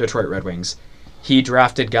the Detroit Red Wings. He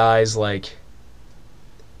drafted guys like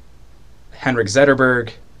Henrik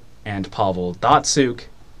Zetterberg and Pavel Datsyuk.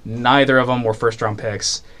 Neither of them were first-round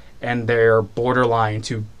picks, and they're borderline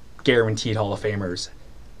to guaranteed Hall of Famers.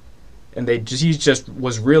 And he just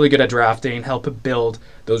was really good at drafting, helped build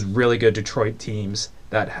those really good Detroit teams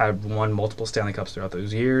that have won multiple Stanley Cups throughout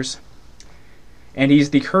those years. And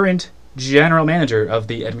he's the current general manager of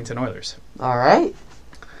the Edmonton Oilers. All right.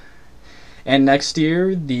 And next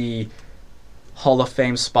year, the Hall of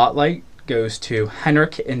Fame spotlight goes to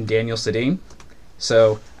Henrik and Daniel Sedin.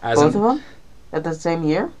 So Both of them at the same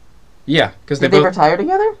year? Yeah, because Did they retire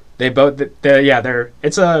together? They both. They're.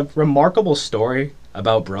 It's a remarkable story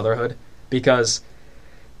about brotherhood because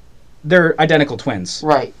they're identical twins.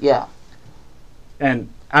 Right. Yeah. And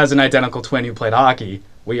as an identical twin who played hockey,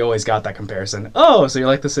 we always got that comparison. Oh, so you're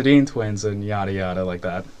like the Sedin twins and yada yada like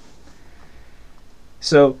that.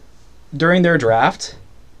 So during their draft,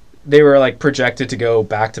 they were like projected to go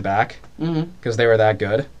back to back because they were that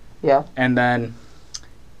good. Yeah. And then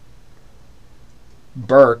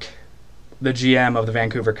Burke, the GM of the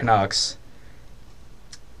Vancouver Canucks,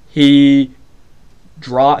 he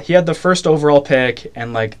had the first overall pick,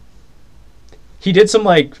 and like he did some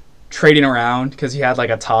like trading around because he had like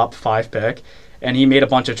a top 5 pick, and he made a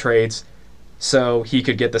bunch of trades so he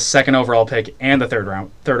could get the second overall pick and the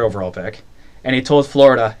third overall pick. And he told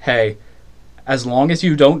Florida, hey, as long as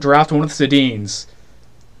you don't draft one of the Sedins,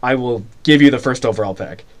 I will give you the first overall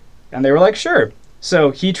pick. And they were like, sure.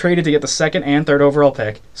 So he traded to get the second and third overall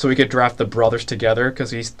pick so he could draft the brothers together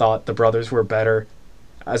because he thought the brothers were better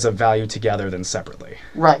as a value together than separately.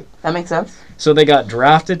 Right. That makes sense. So they got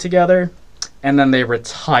drafted together, and then they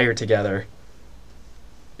retired together.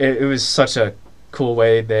 It was such a cool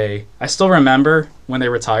way I still remember when they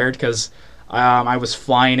retired because I was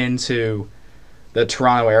flying into the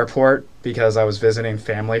Toronto airport because I was visiting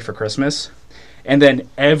family for Christmas. And then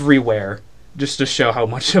everywhere, just to show how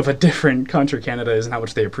much of a different country Canada is and how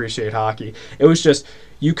much they appreciate hockey, it was just,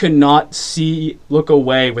 you could not look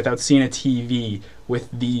away without seeing a TV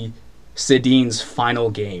with the Sedin's final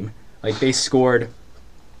game. Like they scored,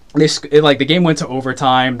 like the game went to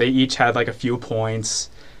overtime. They each had like a few points,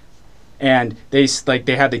 and they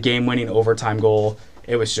had the game-winning overtime goal.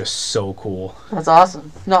 It was just so cool. That's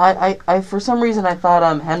awesome. No, I for some reason I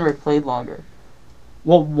thought Henrik played longer.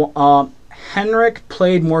 Well, Henrik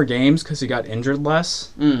played more games because he got injured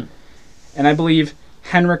less. And I believe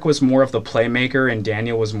Henrik was more of the playmaker and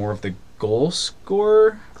Daniel was more of the goal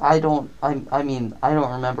scorer. I don't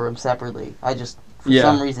remember him separately. I just, for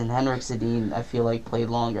some reason, Henrik Sedin, I feel like played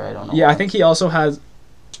longer. I don't know. Yeah, why. I think he also has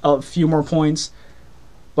a few more points,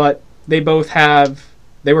 but they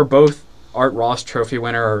were both Art Ross Trophy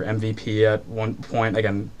winner or MVP at one point.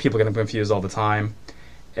 Again, people get them confused all the time.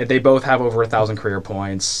 They both have over 1,000 career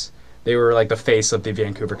points. They were like the face of the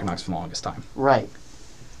Vancouver Canucks for the longest time. Right.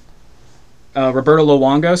 Roberto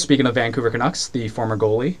Luongo, speaking of Vancouver Canucks, the former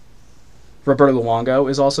goalie, Roberto Luongo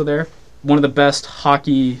is also there. One of the best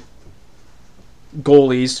hockey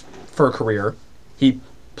goalies for a career. He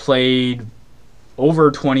played over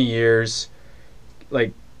 20 years.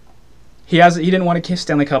 Like he didn't want to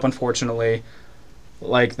Stanley Cup, unfortunately,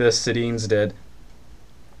 like the Sedins did.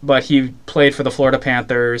 But he played for the Florida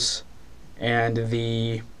Panthers and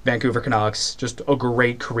the Vancouver Canucks. Just a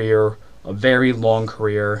great career, a very long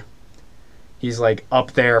career. He's like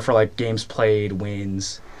up there for like games played,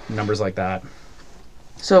 wins, numbers like that.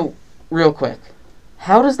 So, real quick,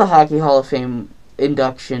 how does the Hockey Hall of Fame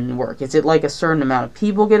induction work? Is it like a certain amount of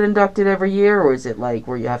people get inducted every year, or is it like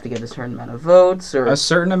where you have to get a certain amount of votes? Or a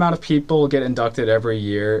certain amount of people get inducted every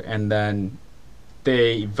year, and then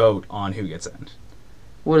they vote on who gets in.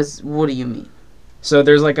 What do you mean? So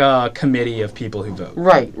there's like a committee of people who vote.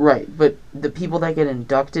 Right. But the people that get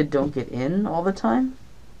inducted don't get in all the time?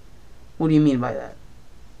 What do you mean by that?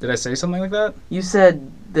 Did I say something like that? You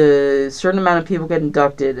said the certain amount of people get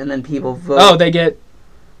inducted and then people vote. Oh, they get...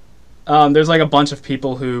 there's like a bunch of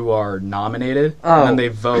people who are nominated, and then they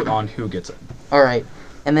vote on who gets in. All right.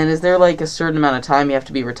 And then is there like a certain amount of time you have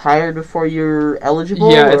to be retired before you're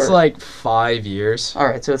eligible? Yeah, it's like 5 years. All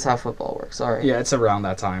right, so it's how football works. All right. Yeah, it's around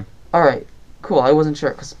that time. All right, cool. I wasn't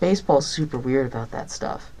sure because baseball's super weird about that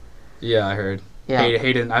stuff. Yeah, I heard. Yeah.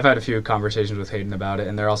 Hayden, I've had a few conversations with Hayden about it,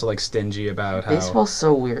 and they're also like stingy about how baseball's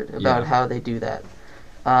so weird about how they do that.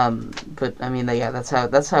 But I mean,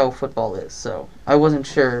 that's how football is. So I wasn't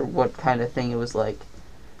sure what kind of thing it was like.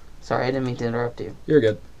 Sorry, I didn't mean to interrupt you. You're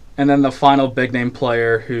good. And then the final big name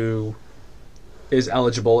player who is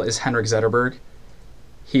eligible is Henrik Zetterberg.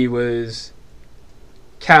 He was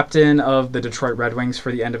captain of the Detroit Red Wings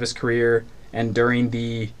for the end of his career, and during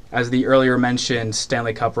as the earlier mentioned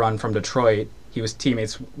Stanley Cup run from Detroit, he was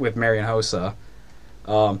teammates with Marian Hossa.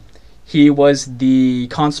 He was the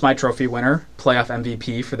Conn Smythe Trophy winner, playoff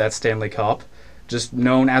MVP for that Stanley Cup, just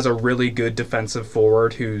known as a really good defensive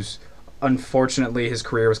forward who's unfortunately his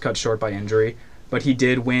career was cut short by injury. But he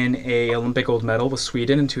did win a Olympic gold medal with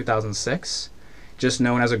Sweden in 2006. just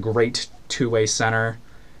known as a great two-way center,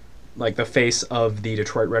 like the face of the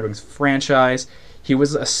Detroit Red Wings franchise. He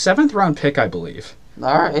was a 7th-round pick, I believe.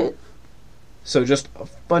 All right. So just a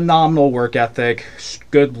phenomenal work ethic,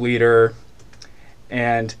 good leader,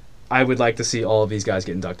 and I would like to see all of these guys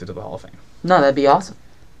get inducted to the Hall of Fame. No, that'd be awesome.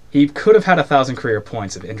 He could have had 1,000 career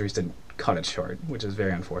points if injuries didn't cut it short, which is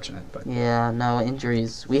very unfortunate. But Yeah, no,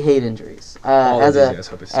 injuries. We hate injuries. all As of these guys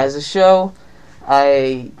hope it's a show,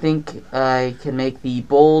 I think I can make the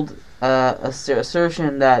bold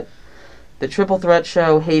assertion that the Triple Threat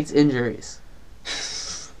Show hates injuries.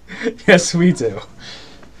 Yes, we do.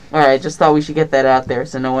 Alright, just thought we should get that out there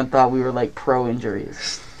so no one thought we were, like,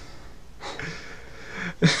 pro-injuries.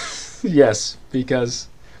 Yes, because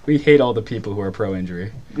we hate all the people who are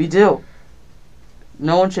pro-injury. We do.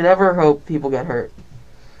 No one should ever hope people get hurt.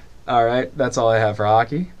 All right, that's all I have for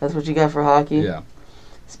hockey. That's what you got for hockey? Yeah.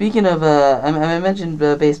 Speaking of, I mentioned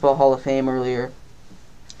Baseball Hall of Fame earlier.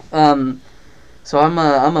 So I'm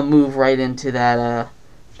gonna move right into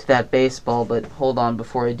that baseball, but hold on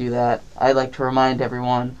before I do that. I'd like to remind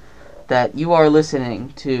everyone that you are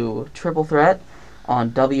listening to Triple Threat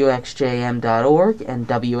on WXJM.org and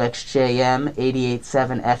WXJM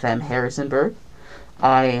 88.7 FM Harrisonburg.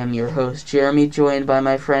 I am your host, Jeremy, joined by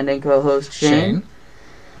my friend and co-host, Shane.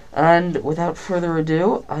 And without further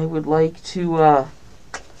ado, I would like to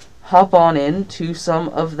hop on into some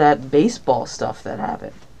of that baseball stuff that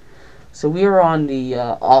happened. So we are on the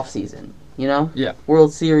off-season, you know? Yeah.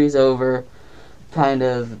 World Series over, kind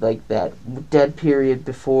of like that dead period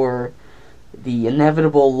before the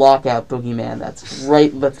inevitable lockout boogeyman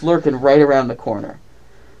that's lurking right around the corner.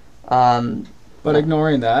 But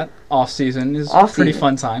ignoring that, off-season is pretty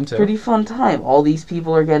fun time, too. Pretty fun time. All these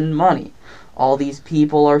people are getting money. All these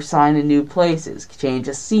people are signing new places, change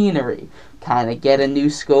of scenery, kind of get a new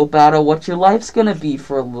scope out of what your life's going to be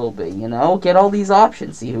for a little bit, you know? Get all these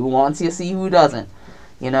options, see who wants you, see who doesn't,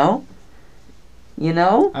 you know? You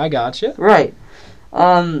know? I gotcha. Right.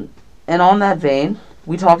 And on that vein,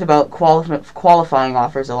 we talked about qualifying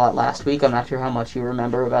offers a lot last week. I'm not sure how much you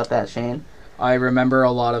remember about that, Shane. I remember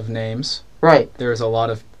a lot of names. Right. There's a lot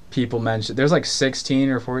of people mentioned. There's like 16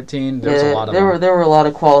 or 14. There's a lot of them. There were a lot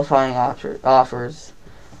of qualifying offers.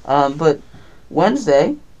 But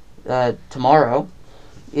Wednesday, tomorrow,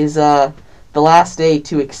 is the last day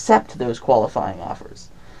to accept those qualifying offers.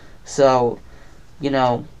 So, you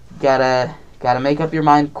know, gotta make up your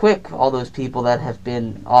mind quick, all those people that have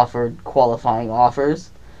been offered qualifying offers.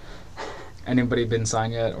 Anybody been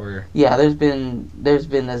signed yet, or? Yeah, there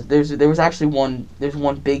was actually one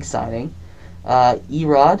big signing.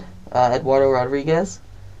 Erod, Eduardo Rodriguez.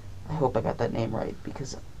 I hope I got that name right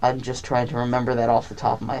because I'm just trying to remember that off the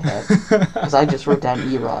top of my head because I just wrote down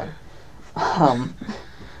Erod.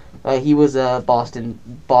 He was a Boston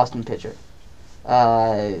pitcher.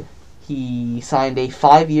 He signed a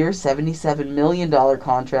 5-year, $77 million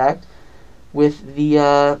contract with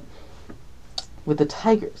the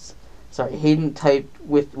Tigers. Sorry, Hayden typed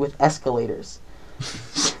with escalators.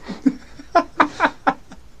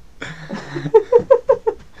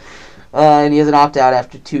 And he has an opt-out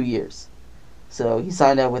after 2 years. So he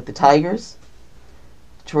signed out with the Tigers,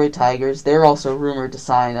 Detroit Tigers. They're also rumored to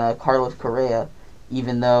sign Carlos Correa,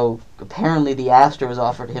 even though apparently the Astros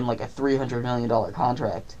offered him like a $300 million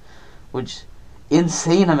contract, which,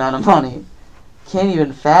 insane amount of money. Can't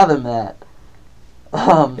even fathom that.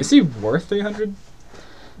 Is he worth $300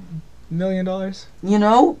 million? You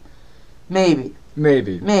know, maybe.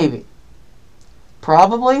 Maybe.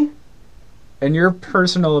 Probably. In your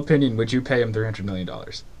personal opinion, would you pay him $300 million?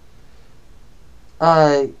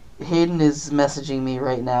 Hayden is messaging me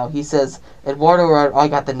right now. He says, Eduardo, I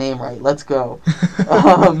got the name right. Let's go.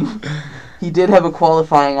 He did have a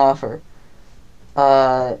qualifying offer.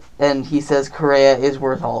 And he says Correa is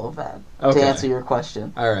worth all of that, to answer your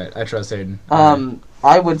question. All right, I trust Hayden.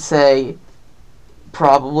 I would say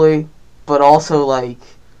probably, but also, like,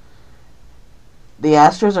 the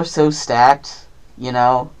Astros are so stacked, you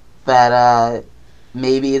know, that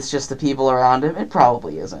maybe it's just the people around him. It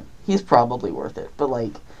probably isn't. He's probably worth it. But,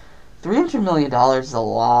 like, $300 million is a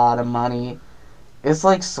lot of money. It's,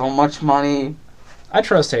 like, so much money. I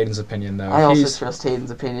trust Hayden's opinion, though. I also trust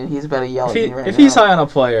Hayden's opinion. He's about to yell at me right now. If he's high on a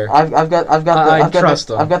player, I've got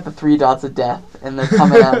the 3 dots of death, and they're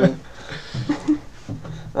coming at me.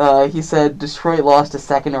 He said Detroit lost a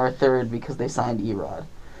second or a third because they signed Erod.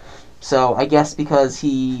 So I guess because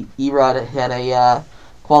Erod had a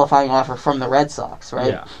qualifying offer from the Red Sox,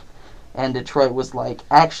 right? Yeah. And Detroit was like,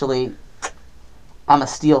 actually, I'm going to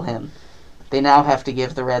steal him. They now have to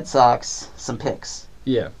give the Red Sox some picks.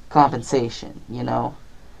 Yeah. Compensation, you know.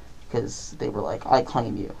 because they were like, I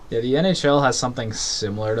claim you. Yeah, the NHL has something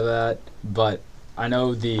similar to that, but I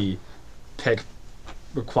know the pick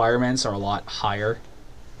requirements are a lot higher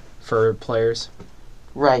for players.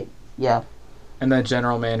 Right, yeah. And the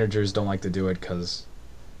general managers don't like to do it because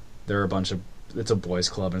they're it's a boys'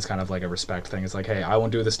 club, and it's kind of like a respect thing. It's like, hey, I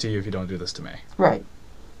won't do this to you if you don't do this to me. Right.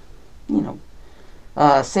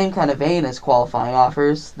 Same kind of vein as qualifying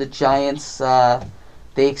offers. The Giants, they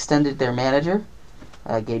extended their manager,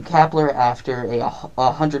 Gabe Kapler, after a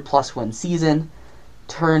 100-plus win season,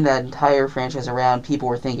 turned that entire franchise around. People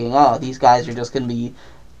were thinking, oh, these guys are just going to be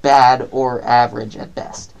bad or average at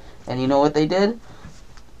best. And you know what they did?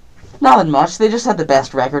 Not much. They just had the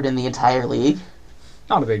best record in the entire league.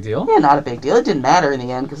 Not a big deal. Yeah, not a big deal. It didn't matter in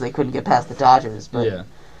the end because they couldn't get past the Dodgers. But, yeah.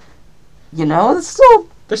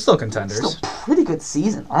 They're still contenders. Still a pretty good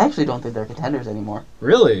season. I actually don't think they're contenders anymore.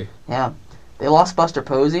 Really? Yeah. They lost Buster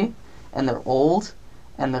Posey, and they're old,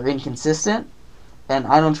 and they're inconsistent, and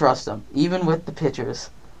I don't trust them. Even with the pitchers,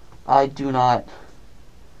 I do not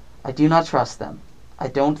trust them.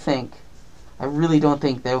 I really don't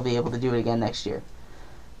think they'll be able to do it again next year.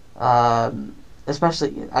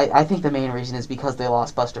 Especially, I think the main reason is because they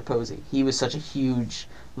lost Buster Posey. He was such a huge,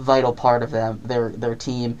 vital part of their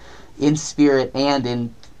team, in spirit and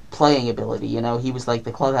in playing ability. He was like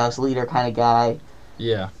the clubhouse leader kind of guy.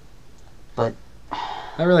 Yeah. But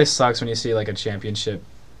that really sucks when you see like a championship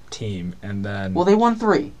team and then... Well, they won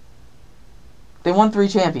 3. They won 3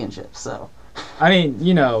 championships, so... I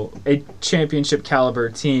mean, a championship caliber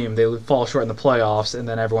team, they fall short in the playoffs and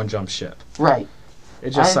then everyone jumps ship. Right.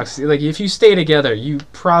 It just sucks. Like, if you stay together, you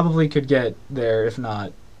probably could get there, if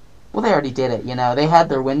not... Well, they already did it, They had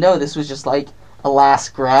their window. This was just like a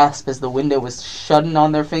last grasp as the window was shutting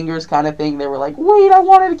on their fingers kind of thing. They were like, wait, I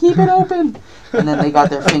wanted to keep it open. And then they got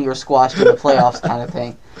their fingers squashed in the playoffs kind of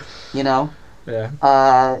thing,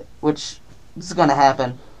 Yeah. Which is going to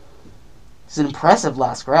happen. It's an impressive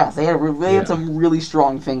last grasp. They had some really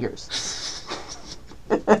strong fingers.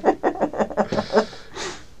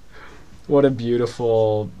 What a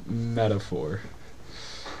beautiful metaphor.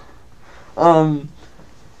 GM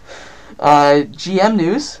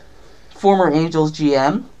news. Former Angels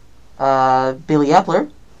GM, Billy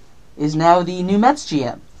Epler, is now the new Mets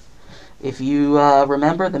GM. If you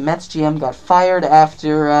remember, the Mets GM got fired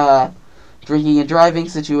after drinking and driving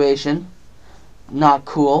situation. Not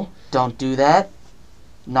cool. Don't do that.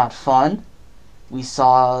 Not fun. We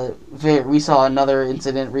saw another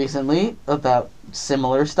incident recently about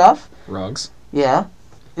similar stuff. Rugs. Yeah.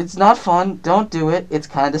 It's not fun. Don't do it. It's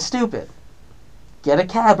kind of stupid. Get a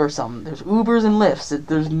cab or something. There's Ubers and Lyfts.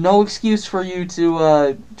 There's no excuse for you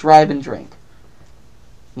to drive and drink.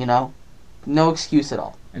 No excuse at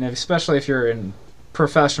all. And especially if you're in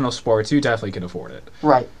professional sports, you definitely can afford it.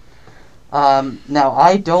 Right. Now,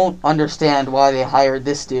 I don't understand why they hired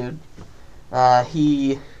this dude. I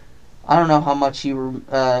don't know how much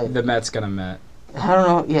the Mets gonna Met. I don't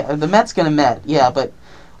know. Yeah, the Mets gonna Met. Yeah, but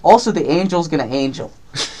also the Angels gonna Angel.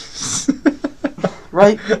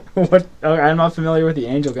 Right? What? Oh, I'm not familiar with the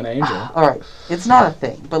Angel gonna Angel. All right, it's not a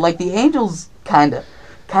thing, but like the Angels, kind of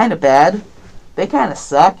bad. They kind of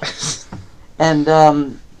suck, and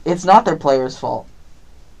it's not their players' fault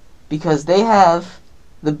because they have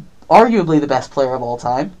arguably the best player of all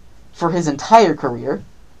time for his entire career,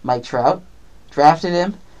 Mike Trout. Drafted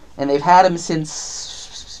him, and they've had him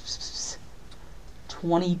since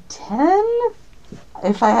 2010.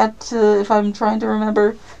 If I'm trying to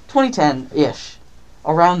remember, 2010-ish.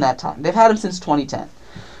 Around that time. They've had him since 2010.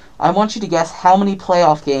 I want you to guess how many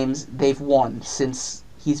playoff games they've won since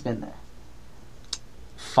he's been there.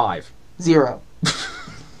 5. 0.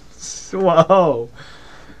 Whoa.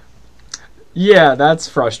 Yeah, that's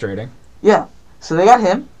frustrating. Yeah. So they got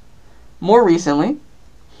him. More recently.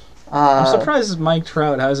 I'm surprised Mike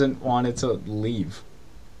Trout hasn't wanted to leave.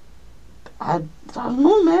 I don't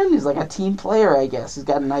know, man. He's like a team player, I guess. He's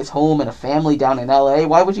got a nice home and a family down in L.A.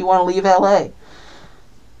 Why would you want to leave L.A.?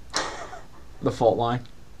 The fault line.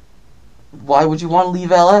 Why would you want to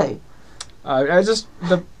leave L.A.? I just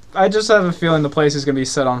have a feeling the place is going to be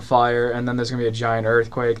set on fire, and then there's going to be a giant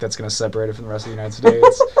earthquake that's going to separate it from the rest of the United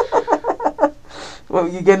States. Well,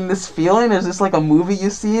 you getting this feeling? Is this like a movie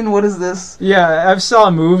you've seen? What is this? Yeah, I've saw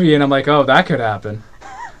a movie, and I'm like, oh, that could happen.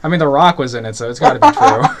 I mean, The Rock was in it, so it's got to be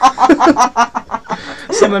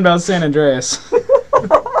true. Something about San Andreas.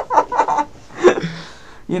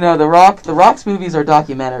 The Rock's movies are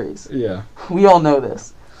documentaries. Yeah. We all know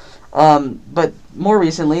this. But more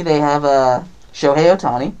recently, they have Shohei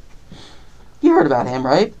Ohtani. You heard about him,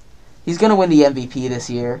 right? He's going to win the MVP this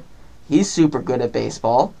year. He's super good at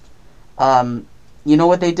baseball. You know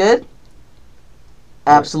what they did?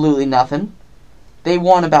 Absolutely nothing. They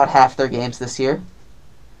won about half their games this year.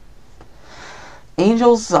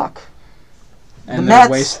 Angels suck. And they're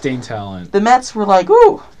wasting talent. The Mets were like,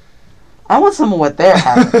 ooh, I want some of what they're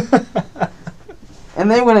having. And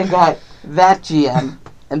they went and got that GM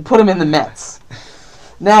and put him in the Mets.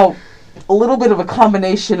 Now, a little bit of a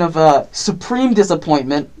combination of supreme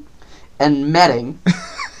disappointment and Metting.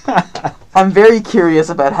 I'm very curious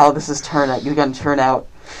about how this is going to turn out.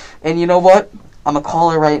 And you know what? I'm a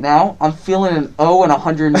caller right now. I'm feeling an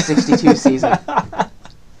 0-162 season.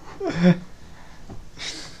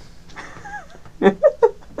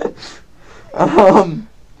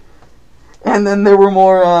 And then there were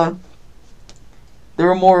more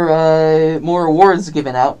awards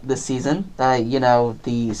given out this season.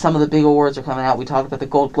 Some of the big awards are coming out. We talked about the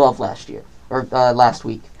Gold Glove last week.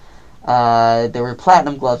 There were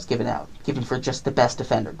Platinum Gloves given for just the best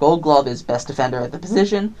defender. Gold Glove is best defender at the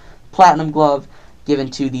position. Platinum Glove given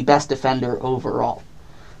to the best defender overall.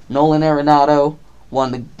 Nolan Arenado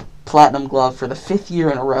won the Platinum Glove for the 5th year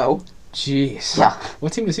in a row. Jeez. Yeah.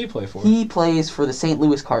 What team does he play for? He plays for the St.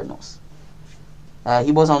 Louis Cardinals.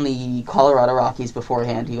 He was on the Colorado Rockies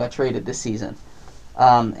beforehand. He got traded this season.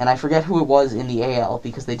 And I forget who it was in the AL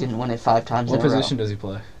because they didn't win it 5 times in a row. What position does he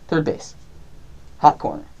play? Third base. Hot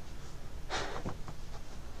corner.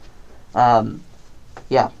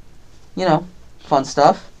 Yeah. Fun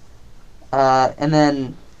stuff. And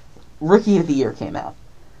then Rookie of the Year came out.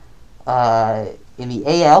 In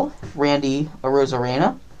the AL, Randy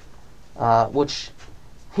Arozarena, which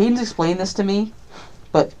Hayden's explained this to me,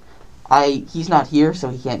 but he's not here, so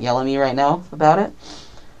he can't yell at me right now about it.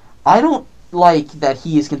 I don't like that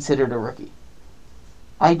he is considered a rookie.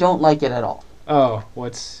 I don't like it at all. Oh,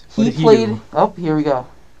 what did he played. do? Oh, here we go.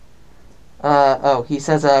 He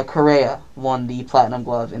says Correa won the Platinum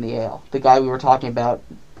Glove in the AL. The guy we were talking about,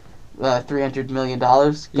 $300 million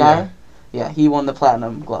guy. Yeah, he won the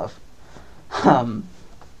Platinum Glove.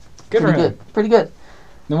 Pretty good.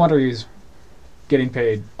 No wonder he's getting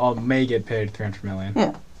paid. May get paid $300 million.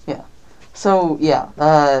 Yeah. So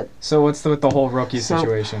yeah. So what's with the whole rookie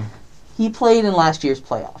situation? He played in last year's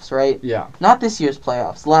playoffs, right? Yeah. Not this year's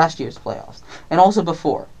playoffs, last year's playoffs, and also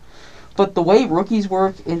before. But the way rookies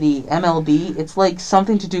work in the MLB, it's like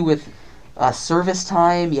something to do with service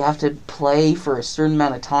time. You have to play for a certain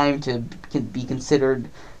amount of time to be considered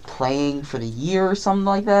playing for the year or something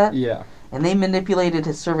like that. Yeah. And they manipulated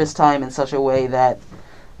his service time in such a way that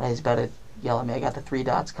he's about to yell at me. I got the 3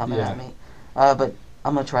 dots coming at me. But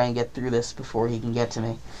I'm going to try and get through this before he can get to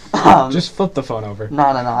me. Just flip the phone over.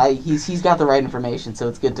 No. He's got the right information, so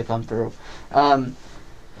it's good to come through.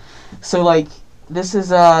 So, like, this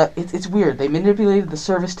is, it's weird. They manipulated the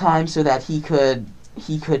service time so that he could,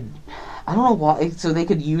 I don't know why, so they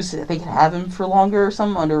could have him for longer or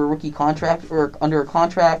something under a rookie contract, or under a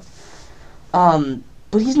contract.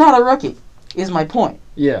 But he's not a rookie, is my point.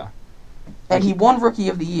 Yeah. And he won Rookie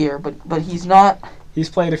of the Year, but he's not... He's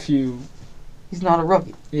played a few... He's not a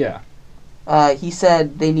rookie. Yeah. He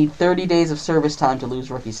said they need 30 days of service time to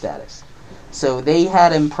lose rookie status. So they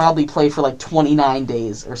had him probably play for like 29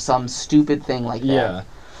 days or some stupid thing like that.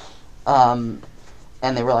 Yeah.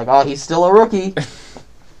 And they were like, oh, he's still a rookie.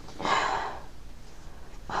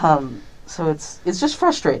 So it's just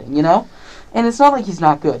frustrating, And it's not like he's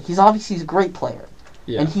not good. He's a great player.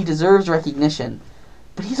 Yeah. And he deserves recognition.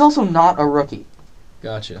 But he's also not a rookie.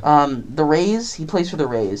 Gotcha. The Rays, he plays for the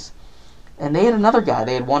Rays. And they had another guy,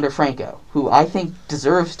 they had Wander Franco, who I think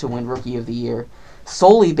deserves to win Rookie of the Year,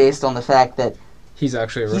 solely based on the fact that he's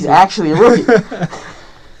actually a rookie.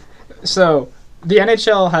 So, the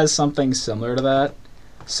NHL has something similar to that.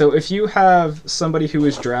 So, if you have somebody who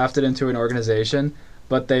is drafted into an organization,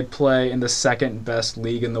 but they play in the second best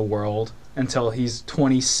league in the world until he's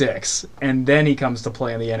 26, and then he comes to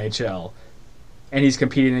play in the NHL, and he's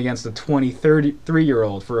competing against a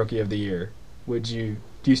 23-year-old for Rookie of the Year,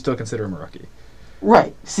 do you still consider him a rookie?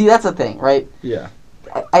 Right. See, that's the thing, right? Yeah.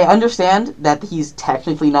 I understand that he's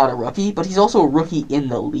technically not a rookie, but he's also a rookie in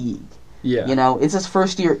the league. Yeah. It's his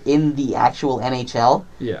first year in the actual NHL.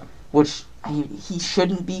 Yeah. Which, he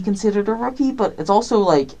shouldn't be considered a rookie, but it's also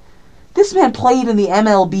like, this man played in the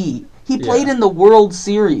MLB. He played in the World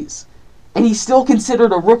Series. And he's still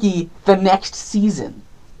considered a rookie the next season.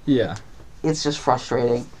 Yeah. It's just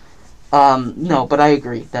frustrating. No, but I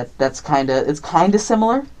agree it's kind of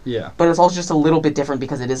similar. Yeah. But it's also just a little bit different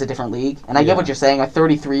because it is a different league. And I get what you're saying. A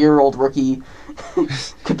 33-year-old rookie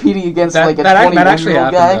competing against a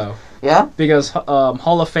 21-year-old guy. Though. Yeah. Because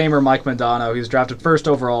Hall of Famer Mike Modano, he was drafted first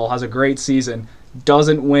overall, has a great season,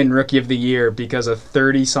 doesn't win Rookie of the Year because a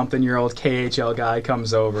 30-something-year-old KHL guy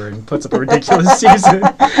comes over and puts up a ridiculous season.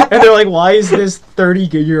 And they're like, why is this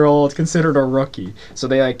 30-year-old considered a rookie? So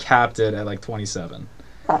they like capped it at like 27.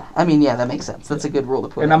 I mean, yeah, that makes sense. That's a good rule to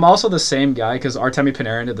put And in. I'm also the same guy because Artemi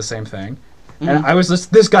Panarin did the same thing. Mhm. And I was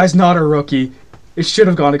just, this guy's not a rookie. It should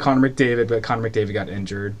have gone to Connor McDavid, but Connor McDavid got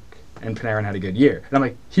injured, and Panarin had a good year. And I'm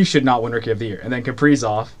like, he should not win Rookie of the Year. And then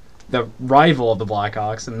Kaprizov, the rival of the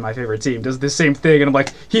Blackhawks and my favorite team, does the same thing, and I'm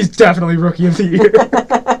like, he's definitely Rookie of the Year.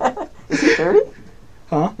 Is he 30?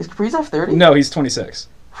 Huh? Is Kaprizov 30? No, he's 26.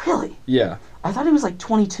 Really? Yeah. I thought he was like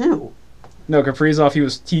 22. No, Kaprizov,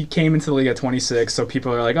 he came into the league at 26, so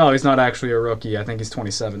people are like, oh, he's not actually a rookie. I think he's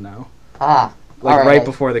 27 now. Ah. Like all right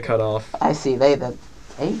before the cutoff. I see. Hey,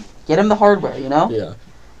 get him the hardware, you know? Yeah.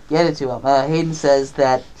 Get it to him. Hayden says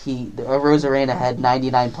that Rosarena had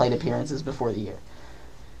 99 plate appearances before the year.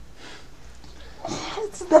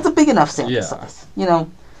 That's a big enough sample size, you know.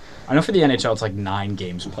 I know for the NHL it's like 9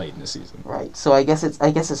 games played in a season. Right. So I guess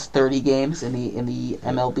it's 30 games in the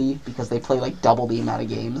MLB because they play like double the amount of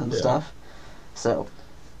games and stuff. So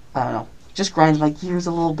I don't know. Just grinds my gears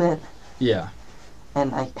a little bit. Yeah.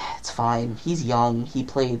 And it's fine. He's young. He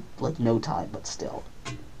played like no time, but still.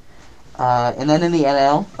 And then in the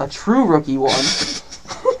NL, a true rookie one.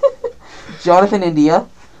 Jonathan India,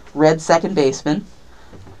 Red second baseman.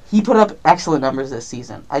 He put up excellent numbers this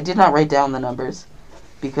season. I did not write down the numbers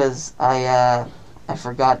because I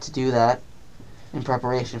forgot to do that in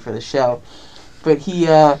preparation for the show. But he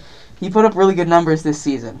put up really good numbers this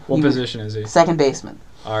season. What position is he? Second baseman.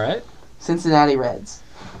 All right. Cincinnati Reds.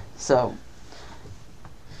 So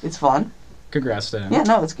it's fun. Congrats to him. Yeah,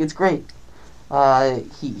 no, it's great.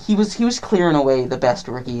 He was clearing away the best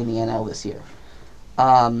rookie in the NL this year.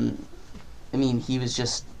 I mean, he was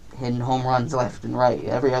just hitting home runs left and right.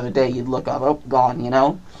 Every other day you'd look up, oh, gone, you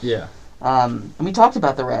know? Yeah. And we talked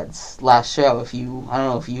about the Reds last show. I don't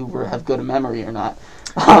know if you have good a memory or not.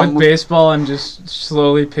 With baseball, I'm just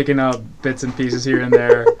slowly picking up bits and pieces here and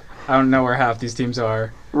there. I don't know where half these teams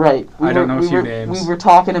are. Right. I don't know a few names. We were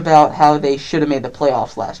talking about how they should have made the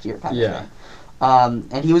playoffs last year, kind of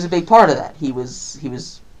thing. And he was a big part of that. He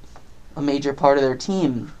was a major part of their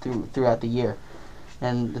team throughout the year,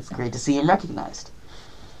 and it's great to see him recognized.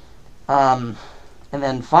 And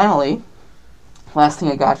then finally, last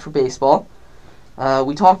thing I got for baseball,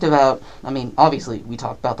 we talked about. I mean, obviously, we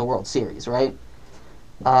talked about the World Series, right?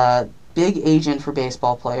 Big agent for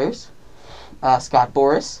baseball players, Scott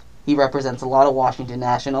Boras. He represents a lot of Washington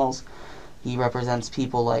Nationals. He represents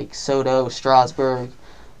people like Soto, Strasburg,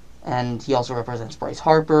 and he also represents Bryce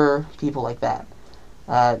Harper, people like that.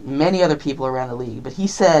 Many other people around the league. But he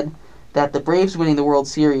said that the Braves winning the World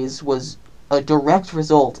Series was a direct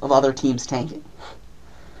result of other teams tanking.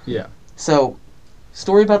 Yeah. So,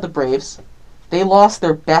 story about the Braves. They lost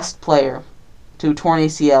their best player to a torn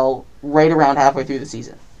ACL right around halfway through the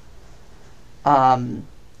season.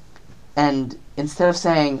 And instead of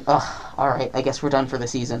saying, ugh, all right, I guess we're done for the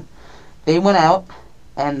season, they went out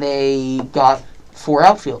and they got 4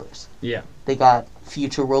 outfielders. Yeah. They got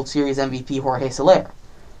future World Series MVP Jorge Soler.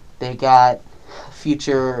 They got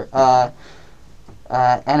future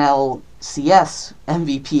NLCS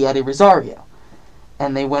MVP Eddie Rosario.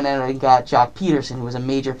 And they went in and got Jock Peterson, who was a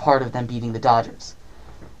major part of them beating the Dodgers.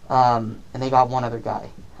 And they got one other guy,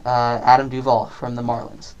 Adam Duvall from the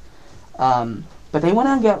Marlins. But they went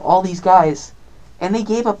out and got all these guys, and they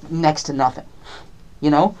gave up next to nothing. You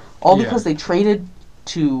know? All because they got traded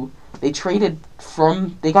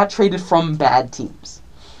from bad teams.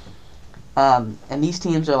 And these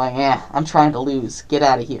teams are like, I'm trying to lose. Get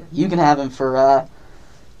out of here. You can have him for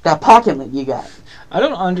that pocket limit you got. I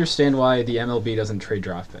don't understand why the MLB doesn't trade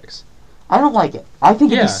draft picks. I don't like it. I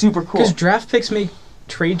think it'd be super cool. Because draft picks make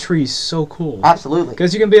trade trees so cool. Absolutely.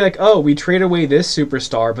 Because you can be like, oh, we traded away this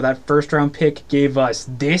superstar, but that first round pick gave us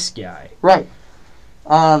this guy. Right.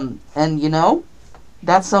 And you know,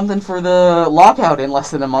 that's something for the lockout in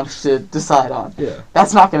less than a month to decide on. Yeah.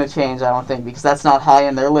 That's not going to change, I don't think, because that's not high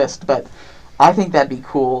in their list. But I think that'd be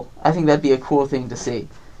cool. I think that'd be a cool thing to see.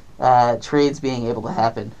 Trades being able to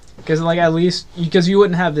happen. Because, like, at least, because you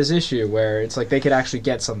wouldn't have this issue where it's like they could actually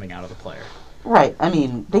get something out of the player. Right. I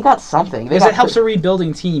mean, they got something. Because it helps a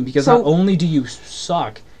rebuilding team, because not only do you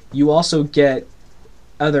suck, you also get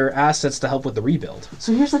other assets to help with the rebuild.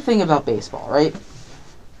 So here's the thing about baseball, right?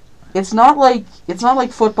 It's not like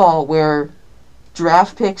football where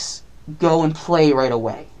draft picks go and play right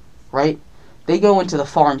away, right? They go into the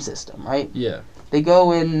farm system, right? Yeah. They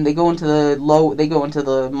go into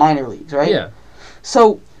the minor leagues, right? Yeah.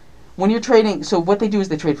 So when you're trading, so what they do is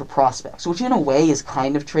they trade for prospects, which in a way is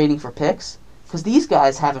kind of trading for picks, because these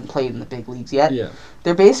guys haven't played in the big leagues yet. Yeah.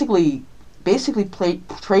 They're basically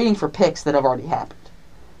trading for picks that have already happened.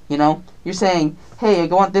 You know, you're saying, hey, I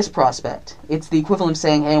want this prospect. It's the equivalent of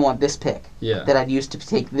saying, hey, I want this pick that I'd use to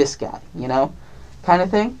take this guy, you know, kind of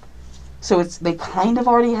thing. So they kind of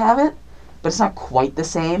already have it, but it's not quite the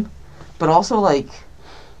same. But also, like,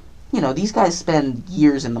 you know, these guys spend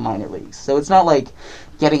years in the minor leagues, so it's not like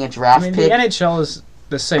getting a draft pick. The NHL is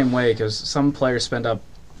the same way because some players spend up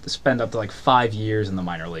to like 5 years in the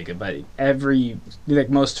minor league, but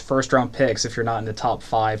most first round picks, if you're not in the top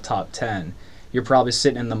 5, top 10, you're probably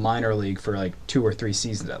sitting in the minor league for like 2 or 3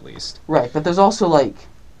 seasons at least. Right, but there's also like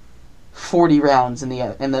 40 rounds in the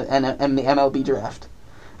MLB draft,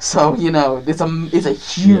 so you know it's a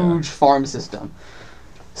huge farm system.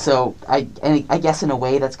 So I guess in a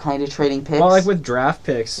way that's kind of trading picks. Well, like with draft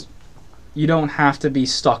picks, you don't have to be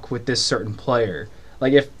stuck with this certain player.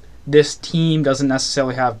 Like if this team doesn't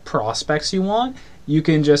necessarily have prospects you want, you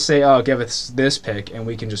can just say, oh, give us this pick, and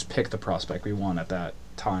we can just pick the prospect we want at that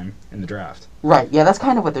time in the draft. Right, yeah, that's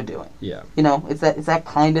kind of what they're doing. Yeah. You know, it's that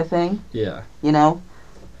kind of thing. Yeah. You know?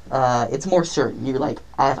 It's more certain. You're like,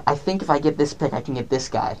 I think if I get this pick, I can get this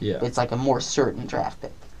guy. Yeah. It's like a more certain draft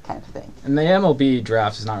pick kind of thing. And the MLB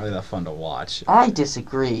draft is not really that fun to watch. I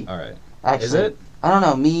disagree. All right. Actually, is it? I don't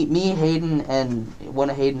know. Me, Hayden, and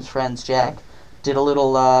one of Hayden's friends, Jack, did a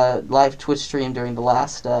little live Twitch stream during the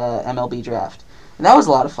last MLB draft. And that was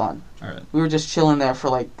a lot of fun. All right. We were just chilling there for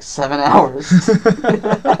like 7 hours.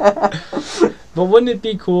 But wouldn't it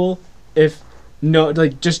be cool if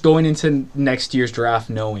just going into next year's draft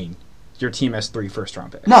knowing your team has 3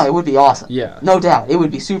 first-round picks? No, it would be awesome. Yeah. No doubt. It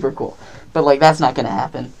would be super cool. But like that's not going to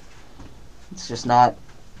happen. It's just not.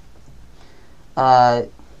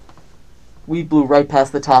 We blew right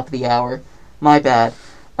past the top of the hour. My bad.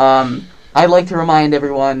 I'd like to remind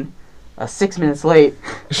everyone, 6 minutes late,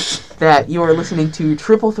 that you are listening to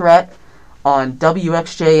Triple Threat on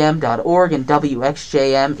WXJM.org and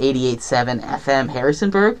WXJM 88.7 FM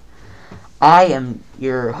Harrisonburg. I am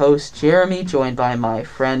your host, Jeremy, joined by my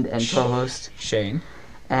friend and co-host, Shane,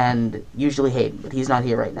 and usually Hayden, but he's not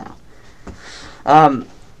here right now.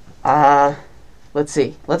 Let's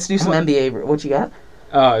see. Let's do some NBA. What you got?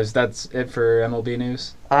 Oh, that's it for MLB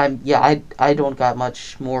news? Yeah, I don't got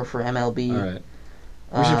much more for MLB. All right.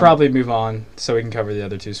 We should probably move on so we can cover the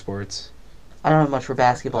other 2 sports. I don't have much for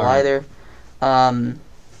basketball either. The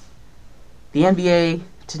NBA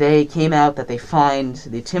today came out that they fined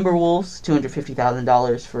the Timberwolves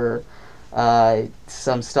 $250,000 for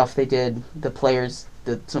some stuff they did. The players,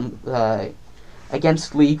 some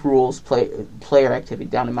against league rules, player activity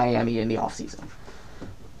down in Miami in the offseason.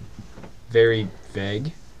 Very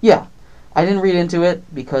vague. Yeah. I didn't read into it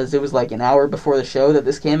because it was like an hour before the show that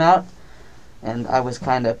this came out, and I was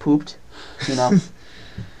kind of pooped, you know.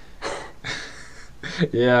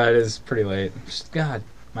 Yeah, it is pretty late. God,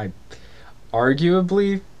 my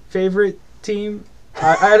arguably favorite team.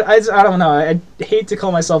 I don't know. I hate to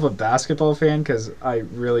call myself a basketball fan because I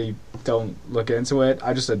really don't look into it.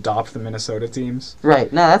 I just adopt the Minnesota teams.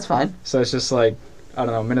 Right. No, that's fine. So it's just like, I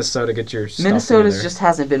don't know, Minnesota, get your stuff Minnesota's together. just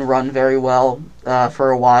hasn't been run very well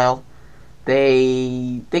for a while.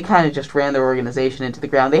 They kind of just ran their organization into the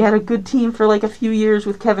ground. They had a good team for like a few years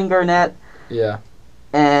with Kevin Garnett. Yeah.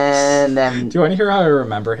 And then... Do you want to hear how I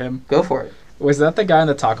remember him? Go for it. Was that the guy in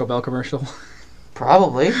the Taco Bell commercial?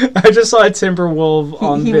 Probably. I just saw a Timberwolf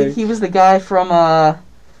on he was the guy from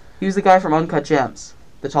Uncut Gems.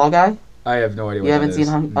 The tall guy? I have no idea what You haven't that is.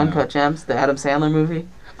 seen Uncut Gems, the Adam Sandler movie?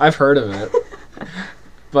 I've heard of it.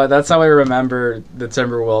 But that's how I remember the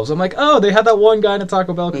Timberwolves. I'm like, oh, they had that one guy in a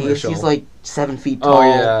Taco Bell commercial. He's like 7 feet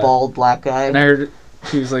tall, bald, black guy. And I heard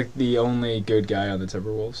he was like the only good guy on the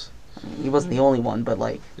Timberwolves. He wasn't the only one, but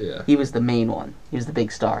like, he was the main one. He was the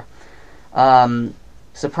big star.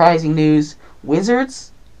 Surprising news,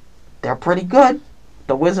 Wizards, they're pretty good.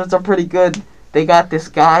 The Wizards are pretty good. They got this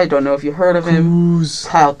guy, I don't know if you heard of him,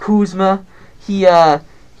 Kyle Kuzma. He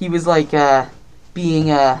was like being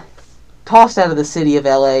tossed out of the city of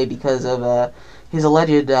LA because of his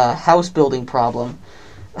alleged house building problem.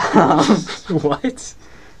 What?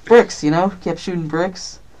 Bricks, kept shooting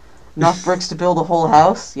bricks. Enough bricks to build a whole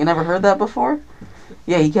house. You never heard that before?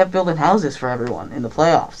 Yeah, he kept building houses for everyone in the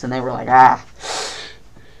playoffs, and they were like,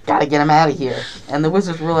 gotta get him out of here. And the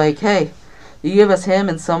Wizards were like, hey, you give us him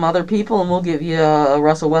and some other people, and we'll give you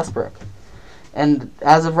Russell Westbrook. And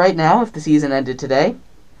as of right now, if the season ended today,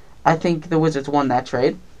 I think the Wizards won that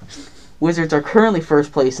trade. Wizards are currently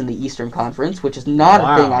first place in the Eastern Conference, which is not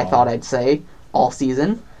a thing I thought I'd say all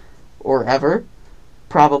season, or ever,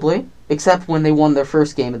 probably. Except when they won their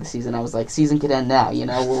first game of the season. I was like, season could end now, we're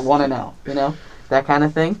 1-0, that kind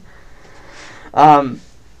of thing. But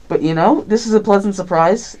this is a pleasant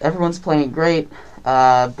surprise. Everyone's playing great.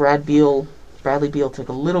 Bradley Beal took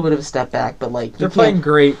a little bit of a step back, but they're playing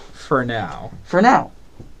great for now. For now,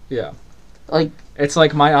 yeah. Like it's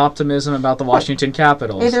like my optimism about the Washington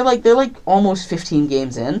Capitals. Hey, they're like almost 15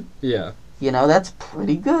 games in. Yeah. That's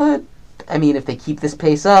pretty good. I mean, if they keep this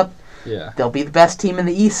pace up, yeah, they'll be the best team in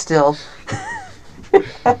the East still.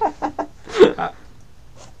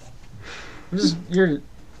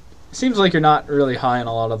 Seems like you're not really high on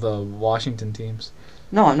a lot of the Washington teams.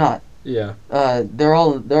 No, I'm not. Yeah. They're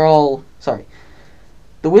all sorry.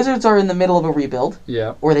 The Wizards are in the middle of a rebuild.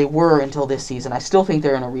 Yeah. Or they were until this season. I still think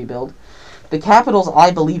they're in a rebuild. The Capitals,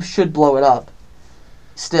 I believe, should blow it up.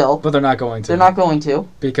 Still. But they're not going to. They're not going to.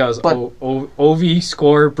 Because Ovi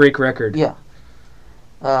score break record. Yeah.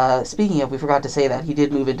 Speaking of, we forgot to say that he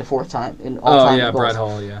did move into fourth time in all-time goals. Brett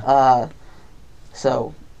Hall, yeah.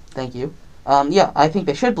 So, thank you. I think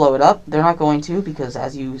they should blow it up. They're not going to because,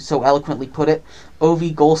 as you so eloquently put it,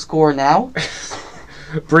 Ovi goal score now.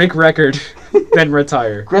 Break record, then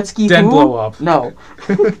retire. Gretzky then blow up. No.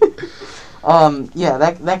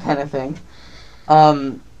 That kind of thing.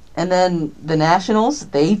 And then the Nationals,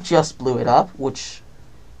 they just blew it up, which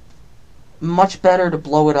much better to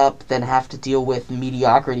blow it up than have to deal with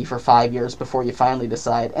mediocrity for 5 years before you finally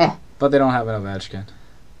decide, But they don't have an Ovechkin.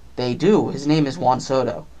 They do. His name is Juan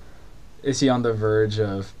Soto. Is he on the verge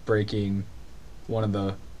of breaking one of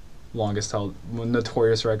the longest held,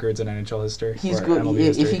 notorious records in NHL history? He's good.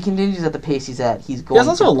 If he continues at the pace he's at, he's going. He's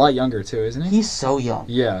also a lot younger too, isn't he? He's so young.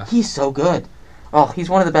 Yeah. He's so good. Oh, he's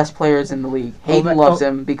one of the best players in the league. Hayden loves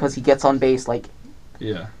him because he gets on base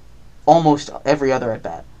almost every other at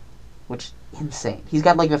bat, which insane. He's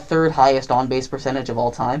got the third highest on base percentage of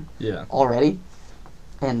all time. Yeah. Already,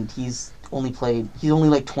 and he's only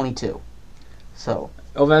 22, so.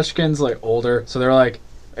 Ovechkin's older, so they're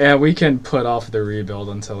yeah, we can put off the rebuild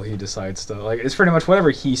until he decides to it's pretty much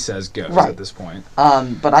whatever he says goes at this point.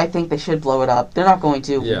 But I think they should blow it up. They're not going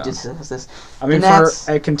to. Yeah. We discussed this. I mean, for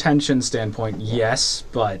a contention standpoint, yes,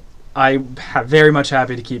 but I'm very much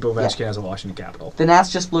happy to keep Ovechkin as a Washington Capital. The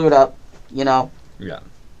Nats just blew it up, Yeah.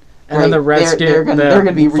 And then the Reds they're going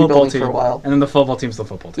to be rebuilding for a while. And then the football team's the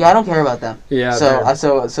football team. Yeah, I don't care about them. Yeah.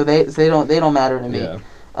 So they don't matter to me. Yeah.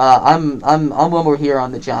 I'm over here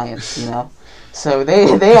on the Giants, So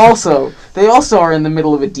they also are in the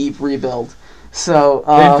middle of a deep rebuild. So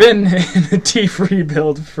they've been in a deep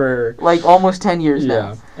rebuild for almost 10 years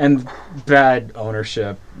now. Yeah, and bad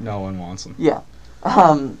ownership. No one wants them. Yeah,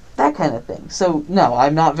 that kind of thing. So no,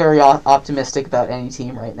 I'm not very optimistic about any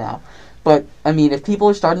team right now. But I mean, if people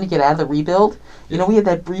are starting to get out of the rebuild, we had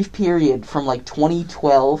that brief period from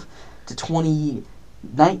 2012 to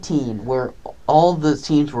 2019 where all the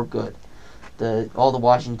teams were good. All the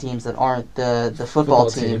Washington teams that aren't the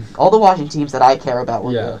football team. All the Washington teams that I care about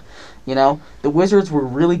were good. The Wizards were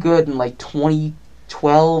really good in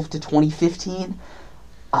 2012 to 2015.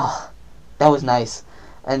 That was nice.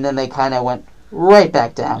 And then they kind of went right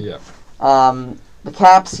back down. Yeah. The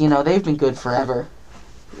Caps, they've been good forever.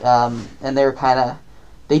 And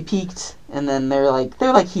they peaked and then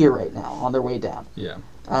they're here right now on their way down. Yeah.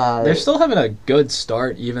 They're still having a good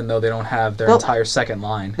start, even though they don't have their entire second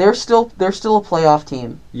line. They're still a playoff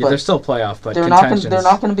team. Yeah, they're still playoff, but they're not going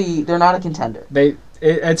to be. They're not a contender.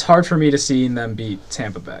 It's hard for me to see them beat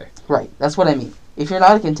Tampa Bay. Right, that's what I mean. If you're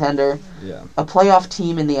not a contender, yeah, a playoff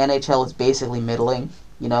team in the NHL is basically middling.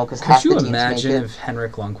 Because half the teams make it. Could you imagine if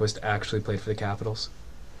Henrik Lundqvist actually played for the Capitals?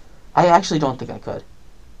 I actually don't think I could.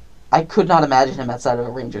 I could not imagine him outside of a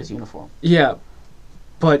Rangers uniform. Yeah.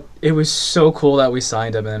 But it was so cool that we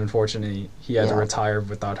signed him, and unfortunately, he had to retire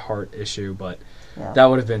with that heart issue. But that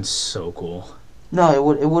would have been so cool. No,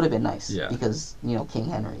 it would have been nice. Yeah. Because King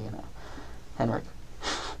Henry, Henrik.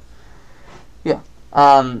 Yeah.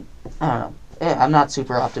 I don't know. Yeah, I'm not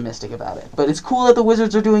super optimistic about it, but it's cool that the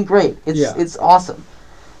Wizards are doing great. It's awesome.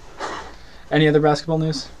 Any other basketball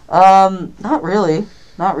news? Not really.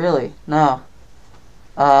 No.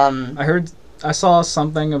 I saw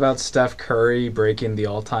something about Steph Curry breaking the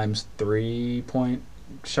all-time 3-point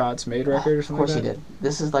shots made record or something. Of course he did.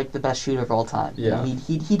 This is the best shooter of all time. Yeah.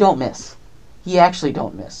 He don't miss. He actually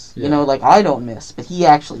don't miss. Yeah. I don't miss, but he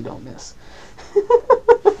actually don't miss.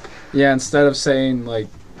 Yeah, instead of saying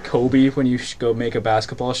Kobe when you go make a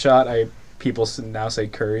basketball shot, people now say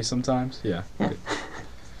Curry sometimes. Yeah.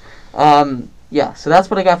 Yeah, so that's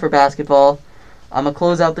what I got for basketball. I'm going to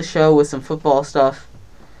close out the show with some football stuff.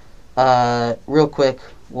 Real quick,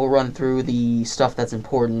 we'll run through the stuff that's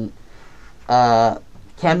important. Cam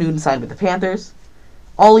Newton signed with the Panthers.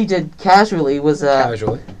 All he did casually was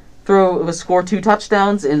score 2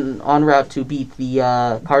 touchdowns en route to beat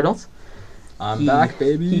the Cardinals. I'm back,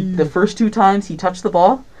 baby. The first 2 times he touched the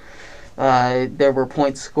ball, there were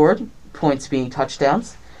points scored, points being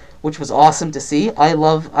touchdowns, which was awesome to see. I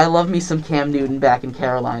love me some Cam Newton back in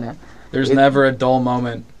Carolina. There's never a dull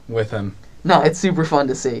moment with him. No, it's super fun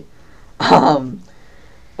to see.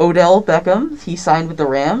 Odell Beckham, he signed with the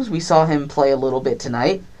Rams. We saw him play a little bit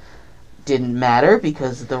tonight. Didn't matter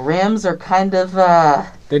because the Rams are kind of...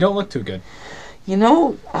 They don't look too good. You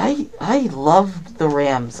know, I loved the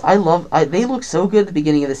Rams. They looked so good at the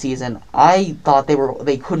beginning of the season. I thought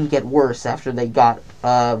they couldn't get worse after they got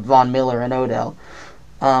Von Miller and Odell.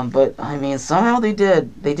 But I mean, somehow they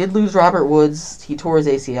did. They did lose Robert Woods. He tore his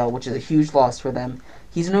ACL, which is a huge loss for them.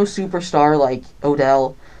 He's no superstar like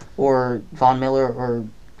Odell or Von Miller or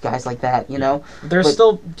guys like that, you know. They're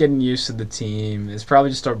still getting used to the team. It's probably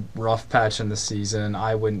just a rough patch in the season.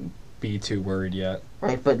 I wouldn't be too worried yet.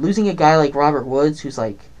 Right, but losing a guy like Robert Woods, who's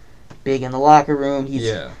like big in the locker room, he's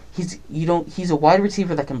a wide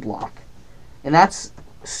receiver that can block, and that's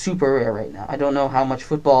super rare right now. I don't know how much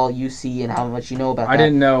football you see and how much you know about that. I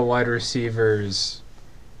didn't know wide receivers.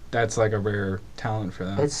 That's like a rare talent for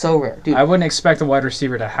them. It's so rare, dude. I wouldn't expect a wide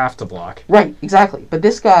receiver to have to block. Right, exactly. But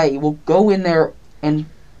this guy will go in there and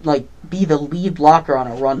like be the lead blocker on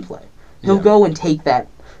a run play. He'll go and take that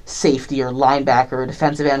safety or linebacker or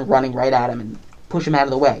defensive end running right at him and push him out of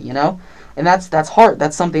the way, you know? And that's hard.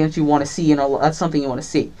 That's something that you want to see, and that's something you want to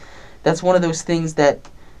see. That's one of those things that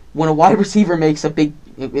when a wide receiver makes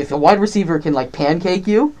if a wide receiver can like pancake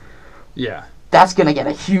you, that's going to get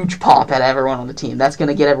a huge pop at everyone on the team. That's going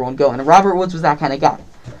to get everyone going. And Robert Woods was that kind of guy.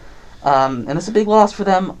 And it's a big loss for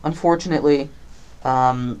them, unfortunately.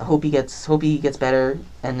 Hope he gets better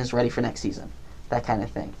and is ready for next season. That kind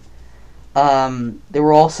of thing. There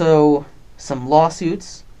were also some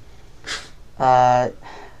lawsuits. The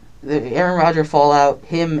Aaron Rodgers fallout.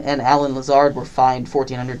 Him and Alan Lazard were fined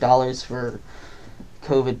 $1,400 for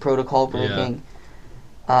COVID protocol breaking.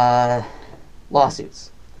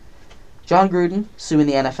 Lawsuits. John Gruden suing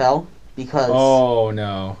the NFL because... Oh,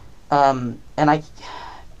 no. And I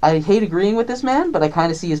hate agreeing with this man, but I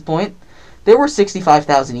kind of see his point. There were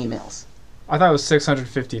 65,000 emails. I thought it was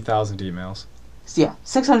 650,000 emails. Yeah,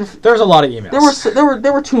 600. There's a lot of emails.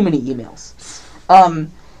 There were too many emails.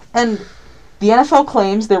 And the NFL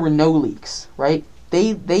claims there were no leaks, right?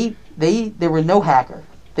 There were no hacker.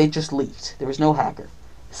 They just leaked. There was no hacker.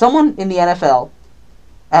 Someone in the NFL,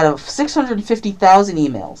 out of 650,000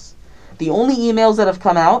 emails, the only emails that have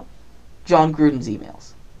come out, John Gruden's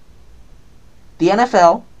emails. The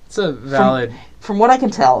NFL... It's a valid... From what I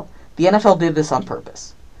can tell, the NFL did this on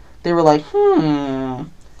purpose. They were like,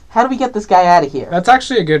 how do we get this guy out of here? That's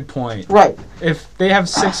actually a good point. Right. If they have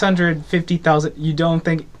 650,000, you don't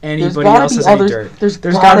think anybody else has any dirt. There's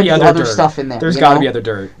got to be other stuff in there. There's got to be other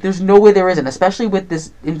dirt. There's no way there isn't, especially with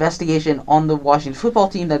this investigation on the Washington football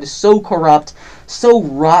team that is so corrupt, so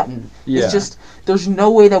rotten. Yeah. It's just, there's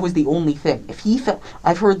no way that was the only thing. If he felt,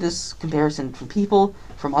 I've heard this comparison from people,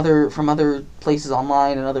 from other places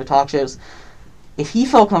online and other talk shows. If he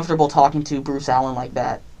felt comfortable talking to Bruce Allen like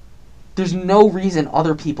that, there's no reason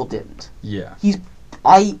other people didn't. Yeah.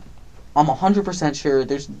 I'm 100% sure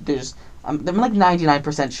I'm like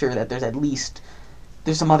 99% sure that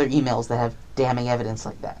there's some other emails that have damning evidence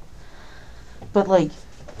like that. But like,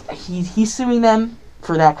 he's suing them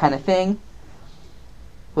for that kind of thing,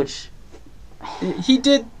 which... He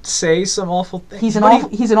did say some awful things. He's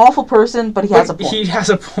an awful person, but he has a point. He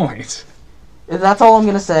has a point. That's all I'm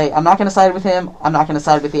going to say. I'm not going to side with him. I'm not going to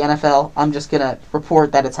side with the NFL. I'm just going to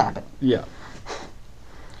report that it's happening. Yeah.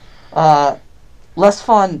 Less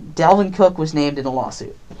fun, Dalvin Cook was named in a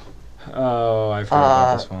lawsuit. Oh, I've heard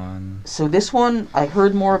about this one. So this one, I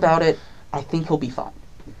heard more about it. I think he'll be fine.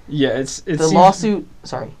 Yeah, the lawsuit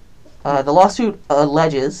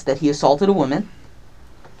alleges that he assaulted a woman.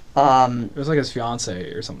 It was like his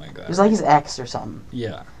fiance or something like that. It was like his ex or something.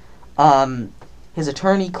 Yeah. His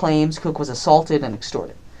attorney claims Cook was assaulted and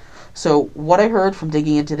extorted. So what I heard from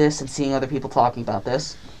digging into this and seeing other people talking about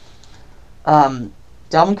this,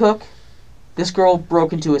 Dalvin Cook, this girl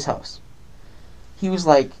broke into his house. He was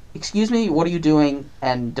like, "Excuse me, what are you doing?"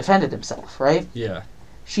 and defended himself, right? Yeah.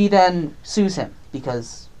 She then sues him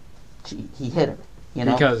because he hit her, you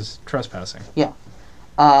know? Because trespassing. Yeah.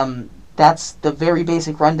 That's the very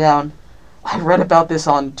basic rundown. I read about this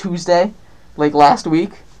on Tuesday, like last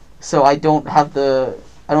week, so I don't have the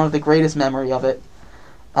greatest memory of it.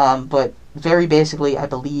 But very basically, I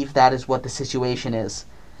believe that is what the situation is.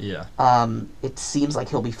 Yeah. It seems like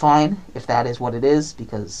he'll be fine if that is what it is,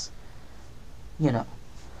 because, you know,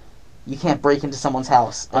 you can't break into someone's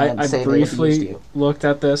house and then say they abused you. I briefly looked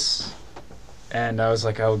at this, and I was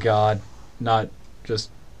like, oh God, not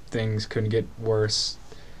just things couldn't get worse.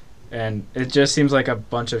 And it just seems like a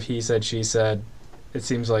bunch of he said, she said. It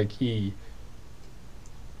seems like it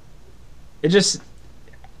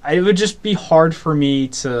would just be hard for me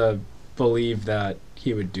to believe that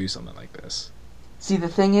he would do something like this. See, the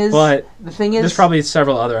thing is, there's probably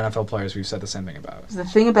several other NFL players we've said the same thing about. The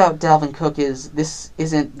thing about Dalvin Cook is this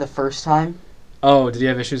isn't the first time. Oh, did he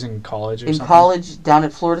have issues in college or something? In college, down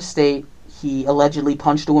at Florida State, he allegedly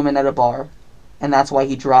punched a woman at a bar, and that's why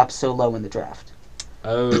he dropped so low in the draft.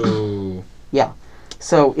 Oh. Yeah.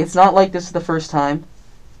 So it's not like this is the first time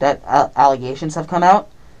that allegations have come out,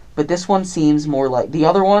 but this one seems more like... The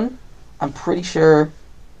other one, I'm pretty sure,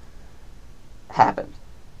 happened.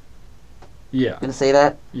 Yeah. Gonna say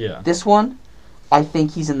that? Yeah. This one, I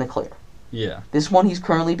think he's in the clear. Yeah. This one he's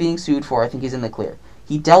currently being sued for, I think he's in the clear.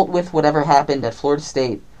 He dealt with whatever happened at Florida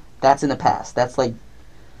State. That's in the past. That's like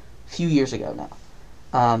a few years ago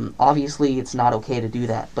now. Obviously, it's not okay to do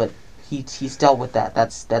that, but he's dealt with that.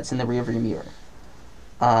 That's in the rearview mirror.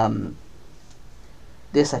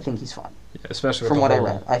 This, I think he's fine. Yeah, especially from what I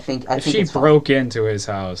read. I think if she broke into his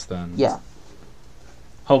house, then yeah.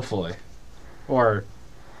 Hopefully, or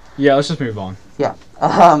yeah, let's just move on. Yeah.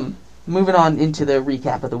 Moving on into the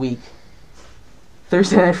recap of the week.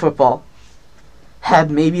 Thursday Night Football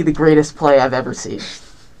had maybe the greatest play I've ever seen.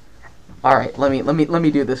 All right, let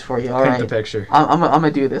me do this for you. All right, paint the picture. I'm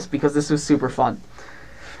gonna do this because this was super fun.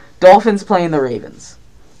 Dolphins playing the Ravens.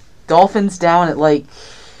 Dolphins down at like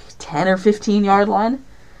 10 or 15 yard line.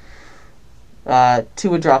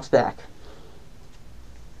 Tua drops back.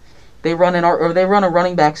 They run a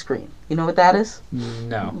running back screen. You know what that is?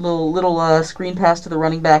 No. Little screen pass to the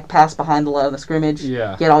running back, pass behind the line of the scrimmage.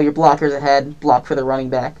 Yeah. Get all your blockers ahead, block for the running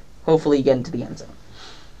back. Hopefully you get into the end zone.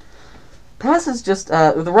 Pass is just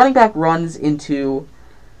the running back runs into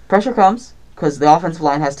pressure comes because the offensive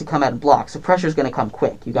line has to come out and block. So pressure's going to come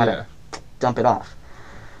quick. You got to dump it off.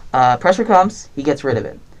 Pressure comes, he gets rid of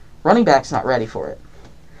it. Running back's not ready for it.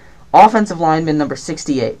 Offensive lineman number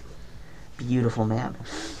 68. Beautiful man.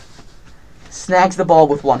 Snags the ball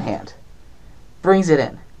with one hand. Brings it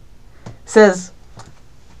in. Says,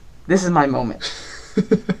 "This is my moment.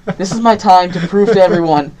 This is my time to prove to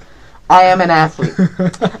everyone I am an athlete.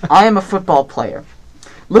 I am a football player.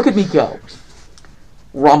 Look at me go."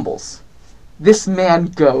 Rumbles. This man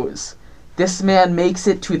goes. This man makes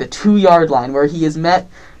it to the 2-yard line where he is met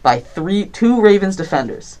by two Ravens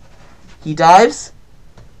defenders. He dives,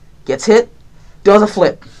 gets hit, does a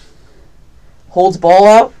flip, holds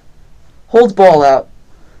ball out,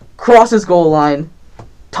 crosses goal line,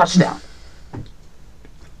 touchdown.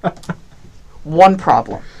 One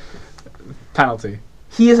problem. Penalty.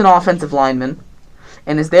 He is an offensive lineman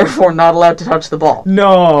and is therefore not allowed to touch the ball.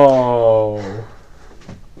 No.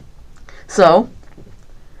 So,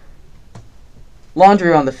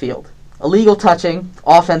 laundry on the field. Illegal touching,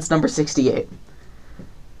 offense number 68.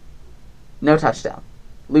 No touchdown.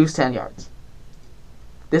 Lose 10 yards.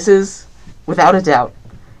 This is, without a doubt,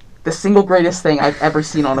 the single greatest thing I've ever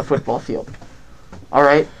seen on a football field.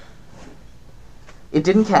 Alright? It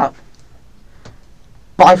didn't count.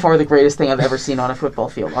 By far the greatest thing I've ever seen on a football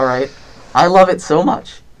field. Alright? I love it so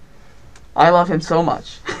much. I love him so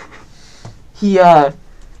much. The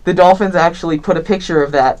Dolphins actually put a picture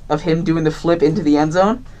of him doing the flip into the end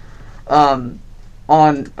zone, on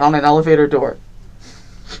an elevator door.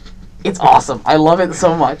 It's awesome. I love it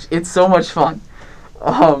so much. It's so much fun.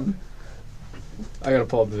 I gotta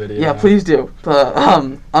pull up the video. Yeah, now. Please do. But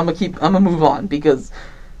I'm gonna move on because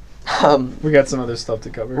we got some other stuff to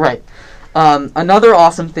cover. Right. Another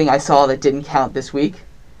awesome thing I saw that didn't count this week.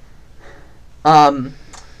 In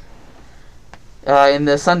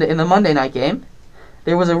the Monday night game,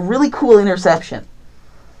 there was a really cool interception.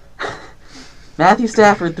 Matthew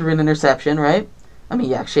Stafford threw an interception, right? I mean,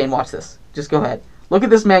 yeah, Shane, watch this. Just go ahead. Look at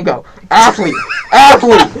this man go. Athlete!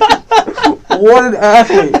 What an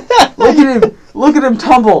athlete! Look at him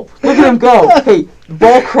tumble. Look at him go. Hey,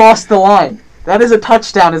 ball crossed the line. That is a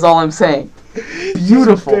touchdown is all I'm saying.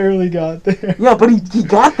 Beautiful. Just barely got there. Yeah, but he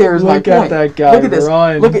got there is my point. Look at that guy. Look at this.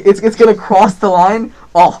 Run. Look at it's gonna cross the line.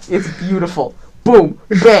 Oh, it's beautiful. Boom,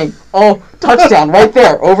 bang. Oh, touchdown right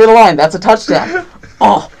there over the line. That's a touchdown.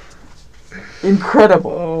 Oh,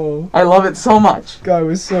 incredible. Oh, I love it so much. Guy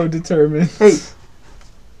was so determined. Hey,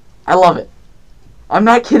 I love it. I'm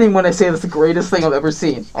not kidding when I say that's the greatest thing I've ever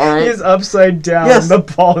seen. All right. He is upside down. Yes. The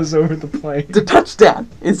ball is over the plane. The touchdown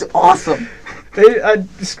is awesome.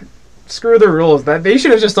 Screw the rules. That they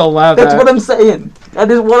should have just allowed that. That's what I'm saying. That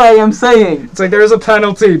is what I am saying. It's like there's a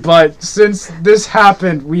penalty, but since this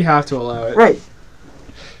happened, we have to allow it. Right.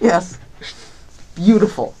 Yes.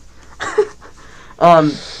 Beautiful.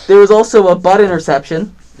 There was also a butt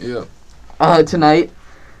interception Yeah. Tonight.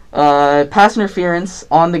 Pass interference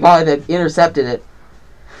on the guy that intercepted it.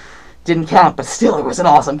 Didn't count, but still it was an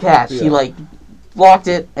awesome catch. Yeah. He, blocked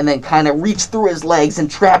it and then kind of reached through his legs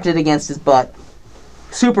and trapped it against his butt.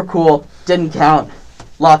 Super cool. Didn't count.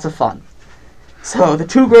 Lots of fun. So, the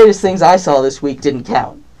two greatest things I saw this week didn't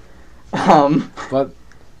count. But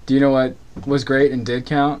do you know what was great and did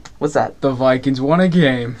count? What's that? The Vikings won a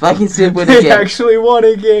game. Vikings did win a game. They actually won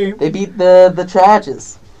a game. They beat the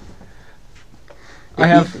Chargers. I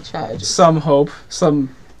have some hope,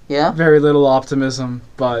 some very little optimism,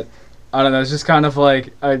 but I don't know. It's just kind of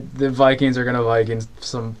like the Vikings are gonna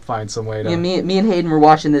find some way to. Yeah, me and Hayden were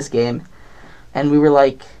watching this game, and we were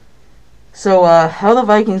like, so how are the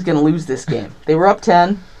Vikings gonna lose this game? They were up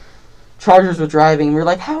 10. Chargers were driving. And we were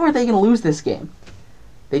like, how are they gonna lose this game?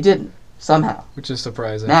 They didn't somehow. Which is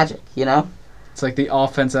surprising. Magic, you know. It's like the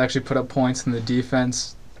offense actually put up points, and the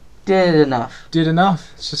defense did enough.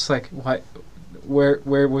 It's just like what.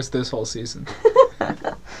 Where was this whole season?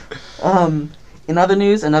 In other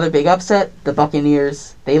news, another big upset. The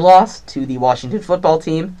Buccaneers, they lost to the Washington football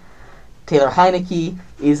team. Taylor Heineke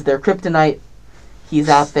is their kryptonite. He's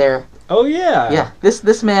out there. Oh yeah. Yeah.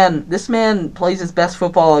 This man plays his best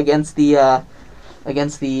football against the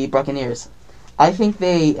Buccaneers. I think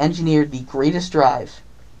they engineered the greatest drive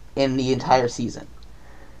in the entire season.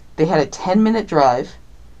 They had a 10-minute drive,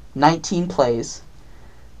 19 plays.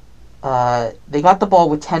 They got the ball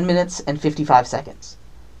with 10 minutes and 55 seconds.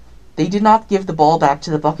 They did not give the ball back to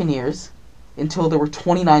the Buccaneers until there were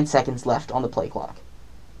 29 seconds left on the play clock.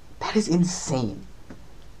 That is insane.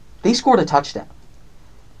 They scored a touchdown.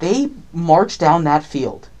 They marched down that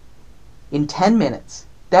field in 10 minutes.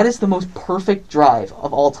 That is the most perfect drive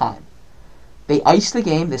of all time. They iced the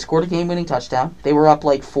game. They scored a game-winning touchdown. They were up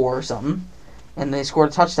 4 or something. And they scored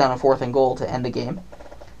a touchdown on 4th and goal to end the game.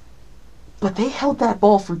 But they held that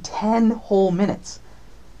ball for 10 whole minutes.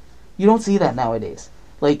 You don't see that nowadays.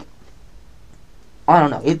 I don't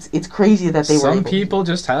know. It's crazy that they were able Some people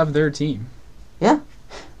just have their team. Yeah.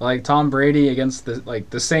 Like Tom Brady against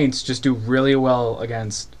the Saints just do really well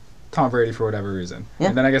against Tom Brady for whatever reason. Yeah.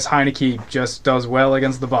 And then I guess Heineke just does well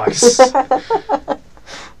against the Bucs.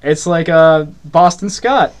 It's like Boston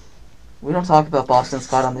Scott. We don't talk about Boston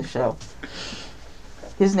Scott on this show.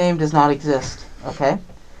 His name does not exist, okay?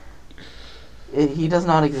 He does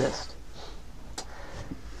not exist.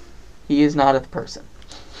 He is not a person.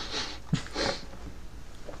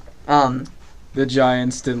 The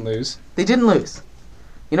Giants didn't lose. They didn't lose.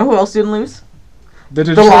 You know who else didn't lose? The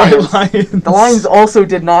Detroit Lions. The Lions also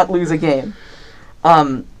did not lose a game.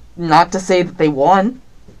 Not to say that they won,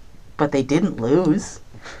 but they didn't lose.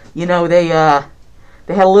 You know, they had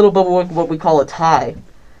a little bit of what we call a tie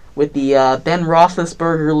with the Ben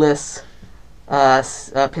Roethlisberger-less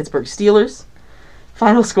Pittsburgh Steelers.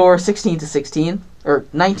 Final score 16-16 or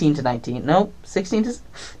 19-19. No, 16 to doesn't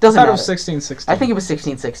matter. I thought it was 16-16. I think it was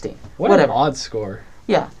 16-16. Whatever. An odd score.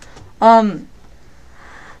 Yeah.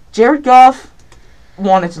 Jared Goff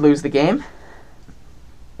wanted to lose the game.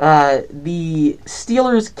 The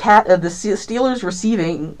Steelers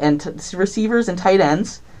receiving and receivers and tight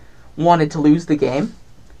ends wanted to lose the game.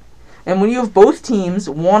 And when you have both teams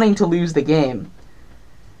wanting to lose the game,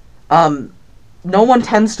 no one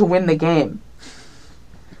tends to win the game,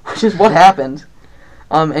 which is what happened.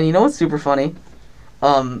 And you know what's super funny?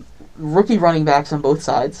 Rookie running backs on both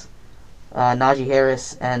sides, Najee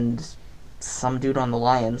Harris and some dude on the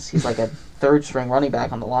Lions. He's like a third-string running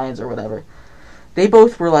back on the Lions or whatever. They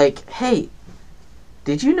both were like, hey,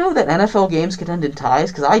 did you know that NFL games could end in ties?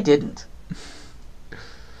 Because I didn't.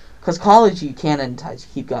 Because college, you can't end in ties.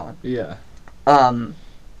 You keep going. Yeah.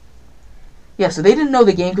 Yeah, so they didn't know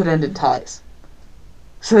the game could end in ties.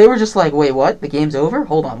 So they were just like, wait, what? The game's over?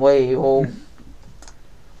 Hold on, wait, hold.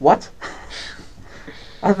 What?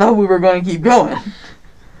 I thought we were going to keep going.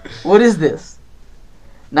 What is this?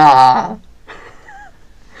 Nah.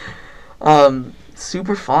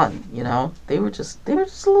 Super fun, you know? They were just a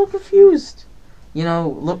little confused. You know,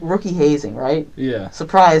 rookie hazing, right? Yeah.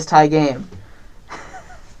 Surprise, tie game.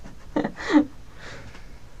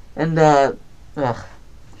 And,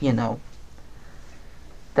 you know.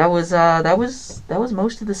 That was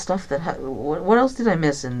most of the stuff that what else did I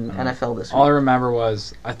miss in NFL this week? All I remember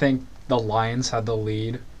was I think the Lions had the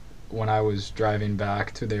lead when I was driving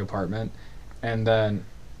back to the apartment, and then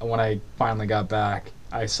when I finally got back,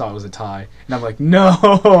 I saw it was a tie, and I'm like,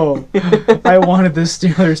 no! I wanted the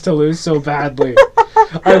Steelers to lose so badly.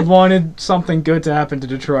 I wanted something good to happen to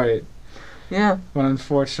Detroit. Yeah. But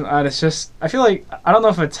unfortunately, it's just I feel like I don't know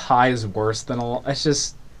if a tie is worse than a. It's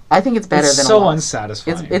just. I think it's better than so a loss.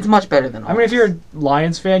 unsatisfying. It's much better than a loss. I mean, if you're a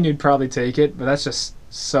Lions fan, you'd probably take it, but that's just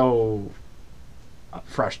so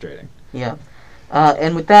frustrating. Yeah.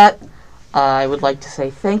 And with that, I would like to say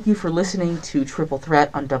thank you for listening to Triple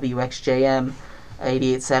Threat on WXJM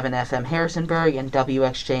 88.7 FM Harrisonburg and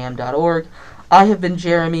WXJM.org. I have been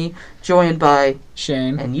Jeremy, joined by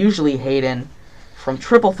Shane. And usually Hayden. From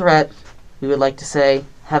Triple Threat, we would like to say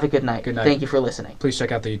have a good night. Good night. Thank you for listening. Please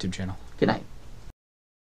check out the YouTube channel. Good night.